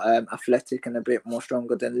bit more athletic and a bit more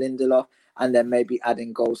stronger than Lindelof, and then maybe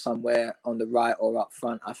adding goals somewhere on the right or up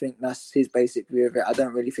front. I think that's his basic view of it. I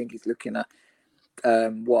don't really think he's looking at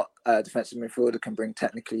what a defensive midfielder can bring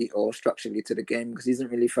technically or structurally to the game, because he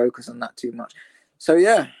doesn't really focus on that too much. So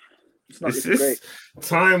yeah, it's not great.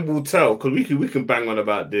 Time will tell, because we can bang on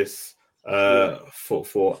about this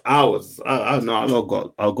for hours. I've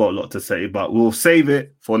got a lot to say, but we'll save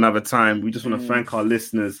it for another time. We just want to thank our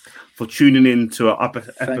listeners for tuning in to our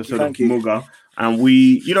episode of Mugger. And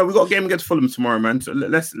we got a game against Fulham tomorrow, man. So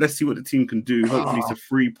let's see what the team can do. Hopefully it's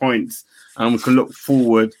 3 points, and we can look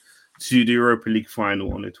forward to the Europa League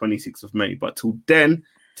final on the 26th of May. But till then,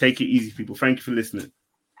 take it easy, people. Thank you for listening.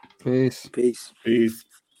 Peace.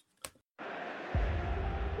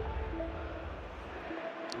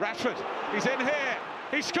 Rashford, he's in here,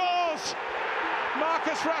 he scores!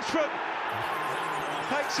 Marcus Rashford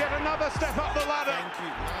takes yet another step up the ladder.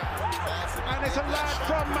 And it's a lad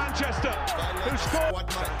from Manchester who scored.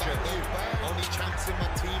 Only chance in my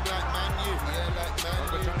team like Man U. Yeah, like Man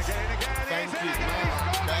U. Thank you,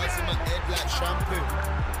 man. Bars in my head like shampoo.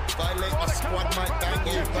 Violate my squad, might bang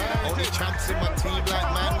you. Only chance in my team like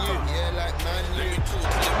Man U. Yeah, like Man U.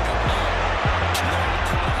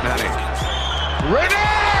 Ready!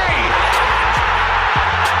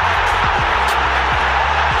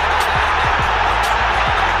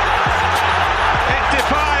 It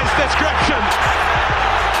defies description.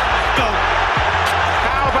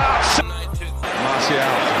 How about Martial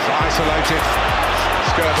is isolated.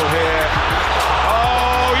 Skirtle here.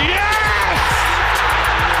 Oh yes!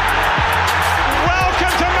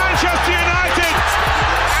 Welcome to Manchester United,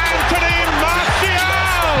 Anthony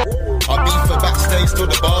Martial. I'll be for backstage till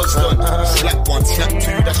the bar's done. Slap one, slap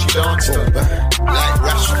two, that she danced on. Like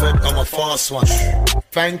Rashford, I'm a fast one.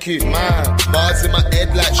 Thank you, man. Bars in my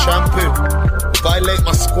head like shampoo. Violate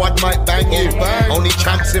my squad, might bang you. Only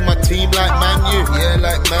champs in my team like Man U. Yeah,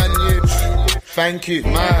 like Man U. Thank you,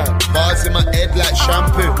 man. Bars in my head like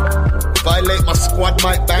shampoo. Violate my squad,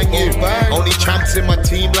 might bang you. Only champs in my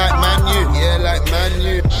team like Man U. Yeah, like Man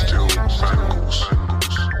U.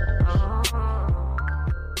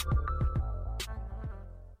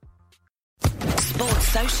 Sports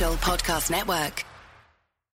Social Podcast Network.